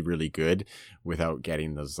be really, really good without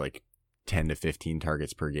getting those 10 to 15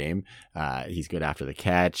 targets per game. He's good after the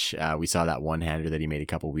catch. We saw that one-hander that he made a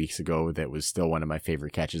couple weeks ago that was still one of my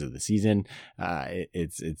favorite catches of the season.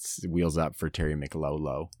 It's wheels up for Terry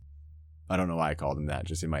McLaurin. I don't know why I called him that.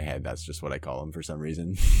 Just in my head, that's just what I call him for some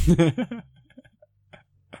reason.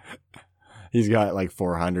 He's got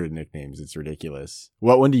 400 nicknames. It's ridiculous.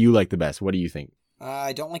 What one do you like the best? What do you think?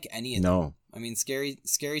 I don't like any of them. No. I mean, Scary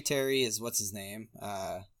Terry is, what's his name?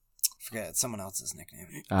 Forget someone else's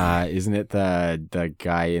nickname. Isn't it the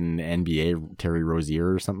guy in the NBA, Terry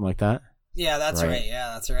Rozier or something like that? Yeah, that's right.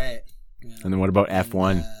 Yeah, that's right. Yeah. And then what about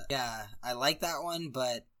F1? Yeah, I like that one,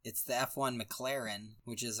 but it's the F1 McLaren,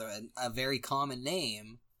 which is a very common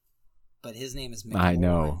name, but his name is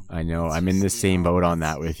McLaurin. I know. I'm in the same boat on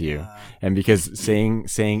that with you. Yeah. And because saying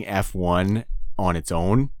F1 on its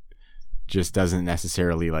own just doesn't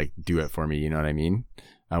necessarily do it for me, you know what I mean?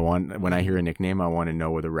 When I hear a nickname, I want to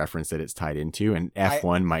know the reference that it's tied into, and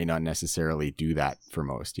F1 might not necessarily do that for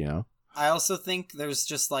most, I also think there's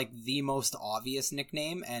just the most obvious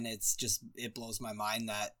nickname, and it blows my mind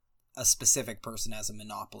that a specific person has a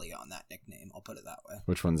monopoly on that nickname. I'll put it that way.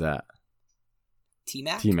 Which one's that?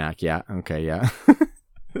 T-Mac? T-Mac, yeah. Okay, yeah.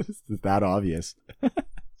 It's that obvious.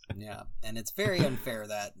 Yeah, and it's very unfair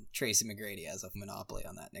that Tracy McGrady has a monopoly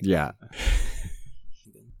on that nickname. Yeah.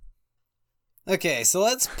 Okay, so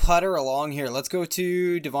let's putter along here. Let's go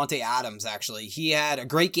to Davante Adams, actually. He had a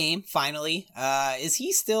great game, finally. Is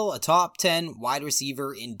he still a top 10 wide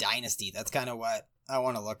receiver in Dynasty? That's kind of what I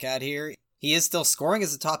want to look at here. He is still scoring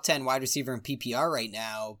as a top 10 wide receiver in PPR right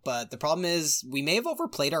now, but the problem is we may have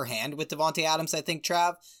overplayed our hand with Davante Adams, I think,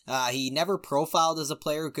 Trav. He never profiled as a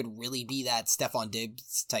player who could really be that Stephon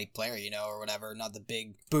Diggs type player, or whatever, not the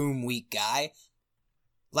big boom weak guy.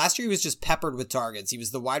 Last year, he was just peppered with targets. He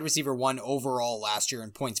was the wide receiver 1 overall last year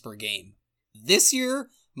in points per game. This year,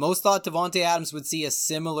 most thought Davante Adams would see a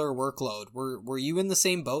similar workload. Were you in the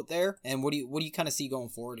same boat there? And what do you kind of see going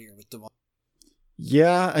forward here with Davante?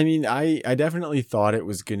 Yeah, I mean, I definitely thought it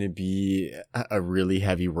was going to be a really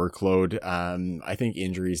heavy workload. I think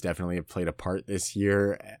injuries definitely have played a part this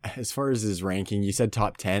year. As far as his ranking, you said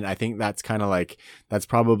top 10. I think that's kind of like, that's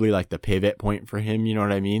probably like the pivot point for him. You know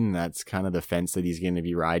what I mean? That's kind of the fence that he's going to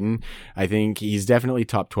be riding. I think he's definitely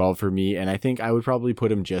top 12 for me. And I think I would probably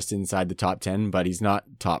put him just inside the top 10, but he's not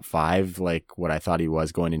top 5 like what I thought he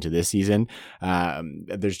was going into this season.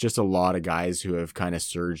 There's just a lot of guys who have kind of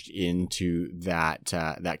surged into that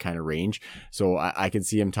kind of range. So I could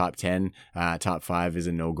see him top 10, top 5 is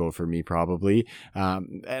a no-go for me probably.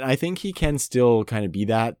 And I think he can still kind of be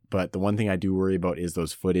that, but the one thing I do worry about is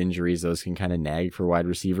those foot injuries. Those can kind of nag for wide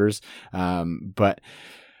receivers. But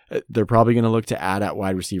they're probably going to look to add at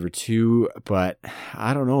wide receiver too, but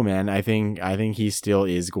I don't know, man. I think he still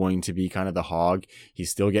is going to be kind of the hog.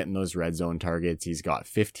 He's still getting those red zone targets. He's got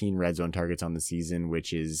 15 red zone targets on the season,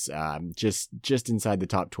 which is just inside the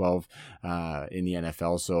top 12 in the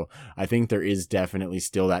NFL. So I think there is definitely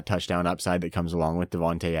still that touchdown upside that comes along with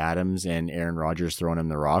Davante Adams and Aaron Rodgers throwing him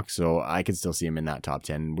the rock. So I could still see him in that top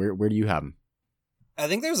 10. Where do you have him? I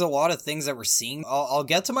think there's a lot of things that we're seeing. I'll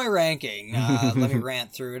get to my ranking. Let me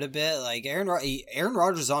rant through it a bit. Like Aaron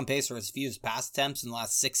Rodgers is on pace for his fewest pass attempts in the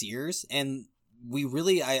last 6 years, and we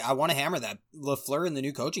really, I want to hammer that LaFleur and the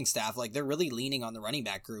new coaching staff, like they're really leaning on the running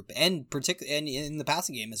back group, and particularly in the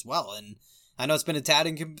passing game as well. And I know it's been a tad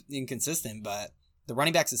inconsistent, but the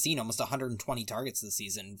running backs have seen almost 120 targets this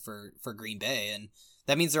season for Green Bay, and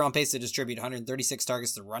that means they're on pace to distribute 136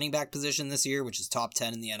 targets to the running back position this year, which is top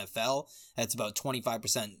 10 in the NFL. That's about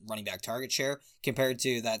 25% running back target share compared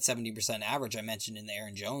to that 70% average I mentioned in the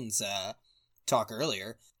Aaron Jones talk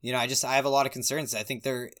earlier. You know, I have a lot of concerns. I think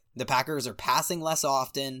the Packers are passing less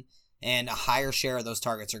often, and a higher share of those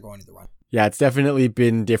targets are going to the run. Yeah, it's definitely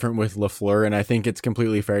been different with LaFleur, and I think it's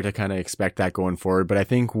completely fair to kind of expect that going forward. But I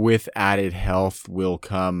think with added health will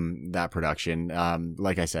come that production.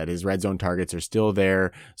 Like I said, his red zone targets are still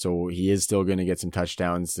there, so he is still going to get some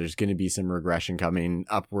touchdowns. There's going to be some regression coming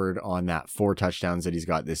upward on that 4 touchdowns that he's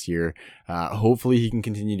got this year. Hopefully he can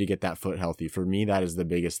continue to get that foot healthy. For me, that is the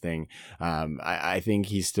biggest thing. I think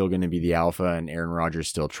he's still going to be the alpha, and Aaron Rodgers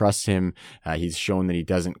still trusts him. He's shown that he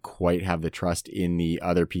doesn't quite have the trust in the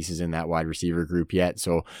other pieces in that wide receiver group yet.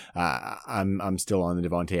 So I'm still on the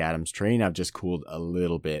Davante Adams train. I've just cooled a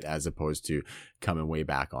little bit as opposed to coming way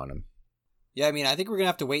back on him. Yeah, I mean, I think we're going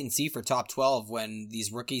to have to wait and see for top 12 when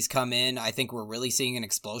these rookies come in. I think we're really seeing an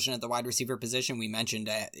explosion at the wide receiver position. We mentioned,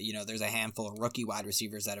 there's a handful of rookie wide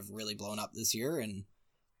receivers that have really blown up this year, and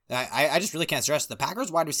I just really can't stress. The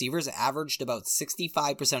Packers wide receivers averaged about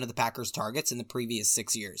 65% of the Packers targets in the previous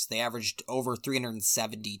 6 years. They averaged over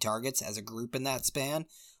 370 targets as a group in that span.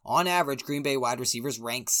 On average, Green Bay wide receivers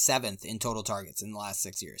rank 7th in total targets in the last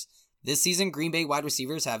 6 years. This season, Green Bay wide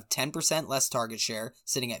receivers have 10% less target share,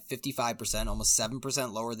 sitting at 55%, almost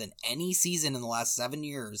 7% lower than any season in the last 7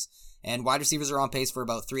 years. And wide receivers are on pace for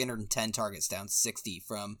about 310 targets, down 60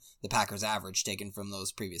 from the Packers' average taken from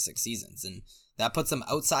those previous 6 seasons. And that puts them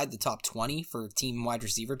outside the top 20 for team wide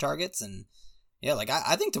receiver targets. And yeah, like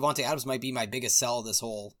I think Davante Adams might be my biggest sell this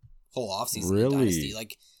whole offseason. Really? In Dynasty.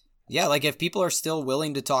 Like if people are still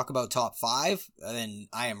willing to talk about top 5, then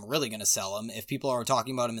I am really going to sell him. If people are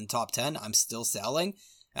talking about him in top 10, I'm still selling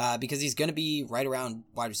because he's going to be right around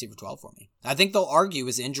wide receiver 12 for me. I think they'll argue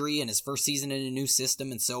his injury and his first season in a new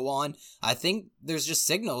system and so on. I think there's just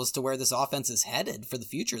signals to where this offense is headed for the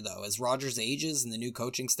future, though, as Rodgers ages and the new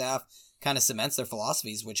coaching staff kind of cements their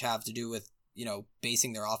philosophies, which have to do with,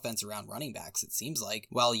 basing their offense around running backs, it seems like,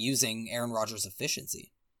 while using Aaron Rodgers'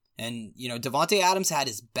 efficiency. And, Davante Adams had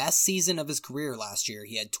his best season of his career last year.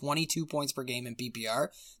 He had 22 points per game in PPR.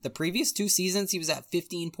 The previous 2 seasons, he was at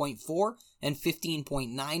 15.4 and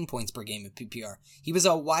 15.9 points per game in PPR. He was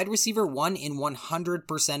a wide receiver 1 in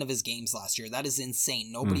 100% of his games last year. That is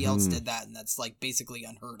insane. Nobody else did that, and that's basically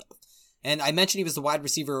unheard of. And I mentioned he was the wide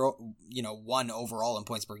receiver, 1 overall in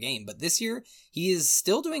points per game. But this year, he is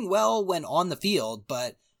still doing well when on the field,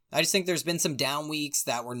 but I just think there's been some down weeks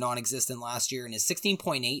that were non-existent last year, and his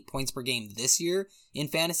 16.8 points per game this year in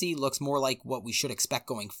fantasy looks more like what we should expect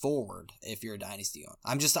going forward if you're a dynasty owner.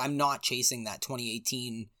 I'm not chasing that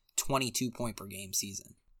 2018 22 point per game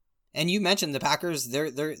season. And you mentioned the Packers,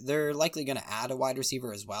 they're likely going to add a wide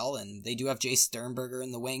receiver as well, and they do have Jay Sternberger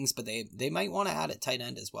in the wings, but they might want to add a tight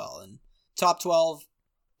end as well. And top 12,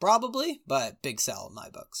 probably, but big sell in my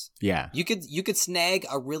books. Yeah. You could snag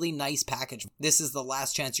a really nice package. This is the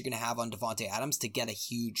last chance you're going to have on Davante Adams to get a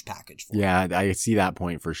huge package for him. Yeah, I see that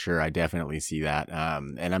point for sure. I definitely see that.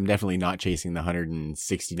 And I'm definitely not chasing the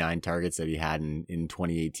 169 targets that he had in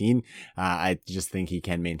 2018. I just think he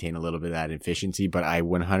can maintain a little bit of that efficiency, but I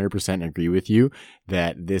 100% agree with you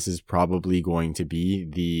that this is probably going to be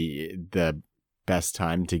the best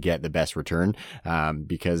time to get the best return,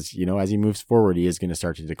 because, as he moves forward, he is going to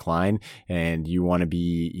start to decline, and you want to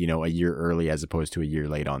be, a year early as opposed to a year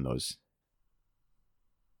late on those.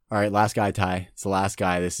 All right, last guy, Ty. It's the last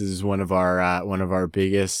guy. This is one of our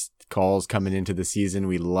biggest calls coming into the season.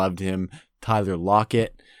 We loved him, Tyler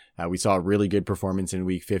Lockett. We saw a really good performance in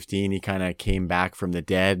week 15. He kind of came back from the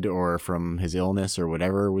dead or from his illness or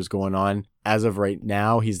whatever was going on. As of right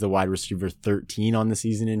now, he's the wide receiver 13 on the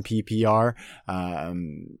season in PPR.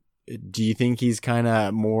 Do you think he's kind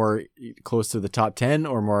of more close to the top 10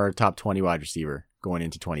 or more top 20 wide receiver going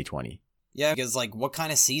into 2020? Yeah, because what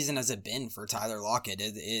kind of season has it been for Tyler Lockett?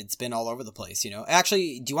 It's been all over the place,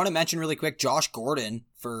 Actually, do you want to mention really quick Josh Gordon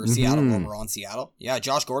for Seattle while we're on Seattle? Yeah,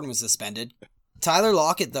 Josh Gordon was suspended. Tyler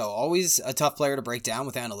Lockett, though, always a tough player to break down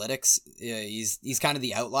with analytics. He's kind of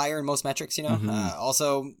the outlier in most metrics,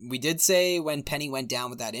 Also, we did say when Penny went down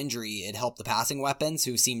with that injury, it helped the passing weapons,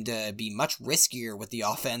 who seemed to be much riskier with the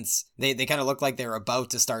offense. They kind of looked like they were about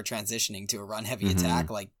to start transitioning to a run-heavy attack,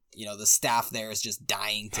 the staff there is just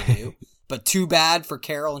dying to do. But too bad for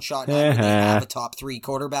Carroll and Schottenheimer. They have a top 3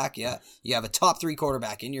 quarterback. Yeah, you have a top 3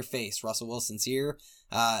 quarterback in your face. Russell Wilson's here.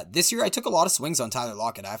 This year, I took a lot of swings on Tyler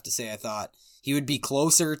Lockett. I have to say, I thought he would be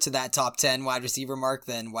closer to that top 10 wide receiver mark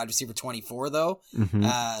than wide receiver 24, though.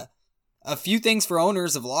 A few things for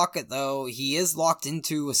owners of Lockett, though. He is locked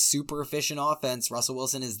into a super efficient offense. Russell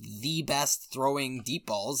Wilson is the best throwing deep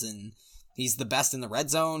balls, and he's the best in the red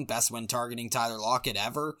zone, best when targeting Tyler Lockett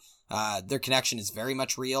ever. Their connection is very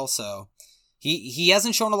much real, so he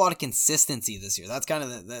hasn't shown a lot of consistency this year. That's kind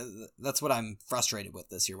of that's what I'm frustrated with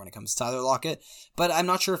this year when it comes to Tyler Lockett. But I'm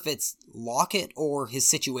not sure if it's Lockett or his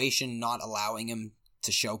situation not allowing him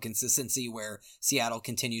to show consistency, where Seattle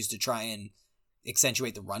continues to try and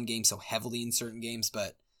accentuate the run game so heavily in certain games.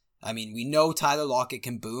 But I mean, we know Tyler Lockett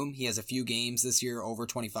can boom. He has a few games this year over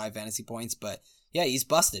 25 fantasy points, but yeah, he's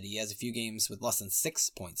busted. He has a few games with less than 6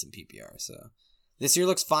 points in PPR. So this year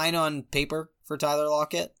looks fine on paper for Tyler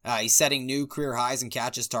Lockett. He's setting new career highs in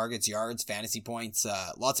catches, targets, yards, fantasy points.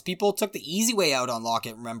 Lots of people took the easy way out on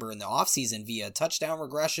Lockett, remember, in the offseason via touchdown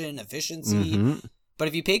regression, efficiency. But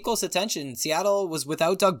if you pay close attention, Seattle was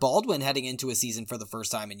without Doug Baldwin heading into a season for the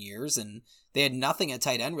first time in years, and they had nothing at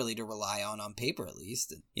tight end really to rely on paper at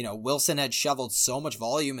least. And, Wilson had shoveled so much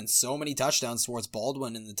volume and so many touchdowns towards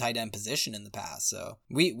Baldwin in the tight end position in the past. So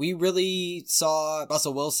we really saw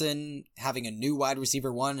Russell Wilson having a new wide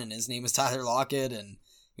receiver 1, and his name is Tyler Lockett, and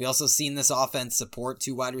we also seen this offense support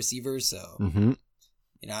 2 wide receivers. So,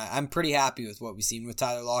 I'm pretty happy with what we've seen with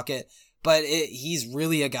Tyler Lockett. But he's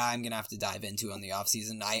really a guy I'm going to have to dive into on the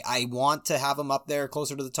offseason. I want to have him up there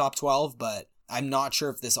closer to the top 12, but I'm not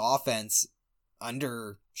sure if this offense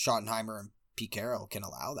under Schottenheimer and Pete Carroll can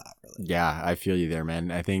allow that, really. Yeah, I feel you there,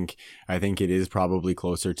 man. I think it is probably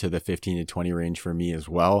closer to the 15 to 20 range for me as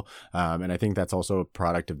well. And I think that's also a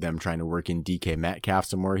product of them trying to work in DK Metcalf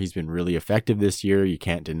some more. He's been really effective this year. You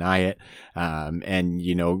can't deny it. And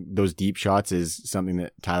those deep shots is something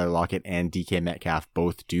that Tyler Lockett and DK Metcalf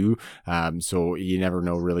both do. So you never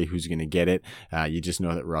know really who's going to get it. You just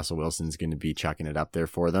know that Russell Wilson's going to be chucking it up there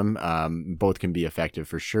for them. Both can be effective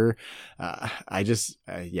for sure. I'm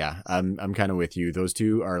kind of with you. Those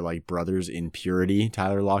two are like brothers in purity,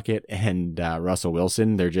 Tyler Lockett and Russell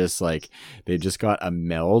Wilson. They're just they've just got a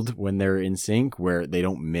meld when they're in sync where they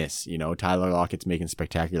don't miss. Tyler Lockett's making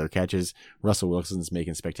spectacular catches. Russell Wilson's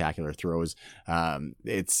making spectacular throws. I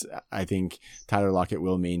think Tyler Lockett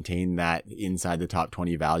will maintain that inside the top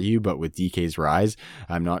 20 value, but with DK's rise,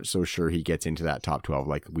 I'm not so sure he gets into that top 12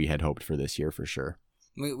 like we had hoped for this year for sure.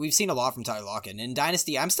 We've seen a lot from Tyler Lockett. In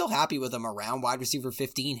Dynasty, I'm still happy with him around wide receiver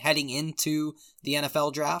 15 heading into the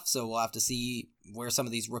NFL draft, so we'll have to see where some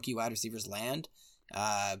of these rookie wide receivers land.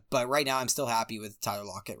 But right now, I'm still happy with Tyler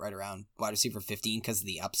Lockett right around wide receiver 15 because of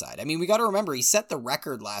the upside. I mean, we got to remember, he set the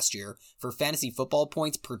record last year for fantasy football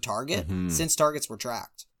points per target since targets were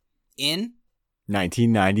tracked. In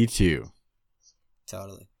 1992.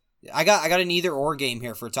 Totally. I got an either-or game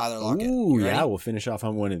here for Tyler Lockett. Ooh, yeah, we'll finish off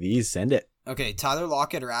on one of these. Send it. Okay, Tyler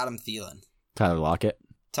Lockett or Adam Thielen? Tyler Lockett.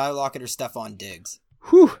 Tyler Lockett or Stephon Diggs?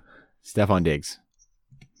 Whew. Stephon Diggs.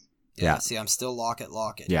 Yeah. See, I'm still Lockett.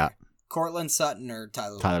 Yeah. Cortland Sutton or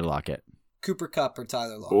Tyler Lockett? Tyler Lockett. Cooper Kupp or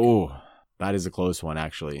Tyler Lockett? Oh, That is a close one,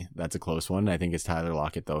 actually. That's a close one. I think it's Tyler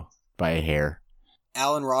Lockett, though, by a hair.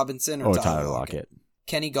 Allen Robinson or Tyler Lockett.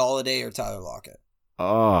 Kenny Golladay or Tyler Lockett?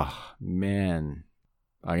 Oh, man.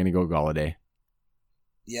 I'm going to go Golladay.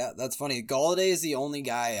 Yeah, that's funny. Golladay is the only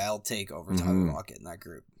guy I'll take over Tyler Lockett in that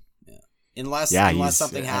group. Yeah. Unless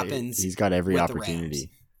something happens. He's got every with opportunity.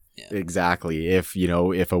 Yeah. Exactly. If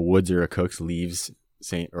a Woods or a Cooks leaves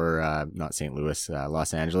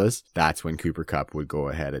Los Angeles, that's when Cooper Kupp would go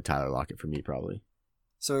ahead of Tyler Lockett for me, probably.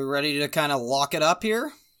 So we're ready to kind of lock it up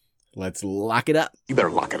here? Let's lock it up. You better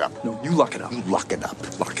lock it up. No, you lock it up. You lock it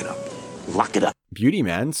up. Lock it up. Lock it up. Beauty,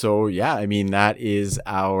 man. So yeah, I mean, that is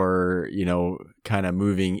our, kind of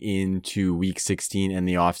moving into week 16 and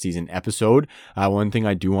the offseason episode. One thing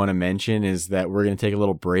I do want to mention is that we're going to take a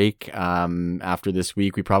little break after this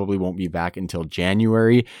week. We probably won't be back until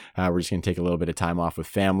January. We're just going to take a little bit of time off with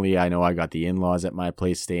family. I know I got the in-laws at my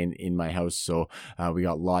place staying in my house, so we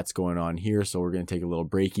got lots going on here. So we're going to take a little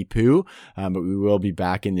breaky poo, but we will be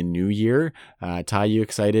back in the new year. Ty, you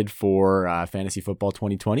excited for Fantasy Football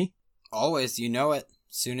 2020? Always, you know it.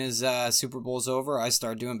 As soon as Super Bowl's over, I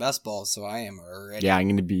start doing best ball, so I am ready. Yeah, I'm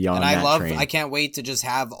going to be on that train. I can't wait to just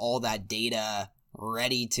have all that data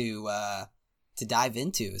ready to dive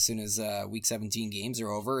into as soon as Week 17 games are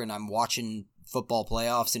over, and I'm watching football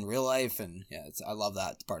playoffs in real life, and yeah, I love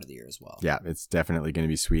that part of the year as well. Yeah, it's definitely going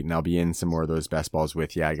to be sweet, and I'll be in some more of those best balls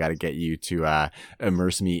with you. I got to get you to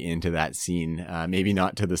immerse me into that scene. Maybe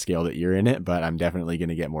not to the scale that you're in it, but I'm definitely going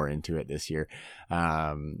to get more into it this year.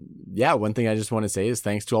 One thing I just want to say is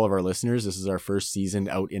thanks to all of our listeners. This is our first season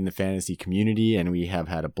out in the fantasy community, and we have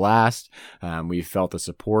had a blast. We've felt the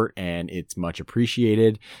support, and it's much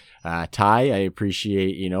appreciated. Ty, I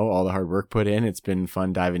appreciate, all the hard work put in. It's been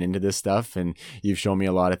fun diving into this stuff, and you've shown me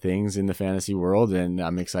a lot of things in the fantasy world, and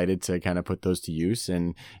I'm excited to kind of put those to use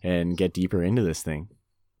and get deeper into this thing.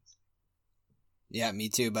 Yeah, me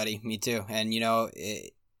too, buddy. Me too. And,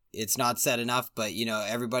 it's not said enough, but,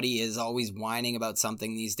 everybody is always whining about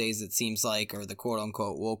something these days, it seems like, or the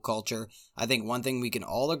quote-unquote woke culture. I think one thing we can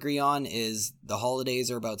all agree on is the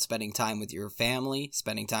holidays are about spending time with your family,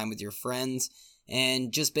 spending time with your friends,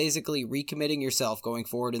 and just basically recommitting yourself going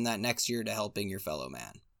forward in that next year to helping your fellow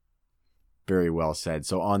man. Very well said.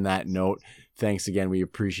 So on that note, thanks again. We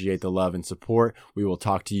appreciate the love and support. We will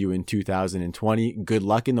talk to you in 2020. Good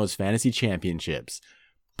luck in those fantasy championships.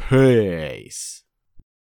 Peace.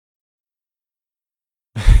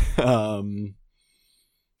 I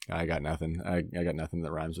got nothing. I got nothing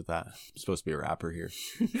that rhymes with that. I'm supposed to be a rapper here.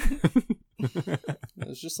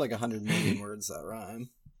 It's just like 100 million words that rhyme.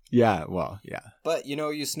 Yeah, well, yeah. But,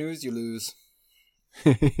 you snooze, you lose.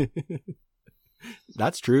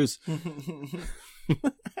 That's trues.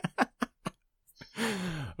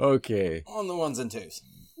 Okay. On the ones and twos.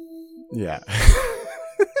 Yeah.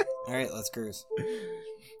 All right, let's cruise.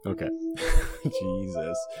 Okay.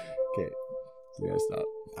 Jesus. Okay. You gotta stop.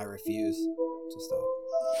 I refuse to stop.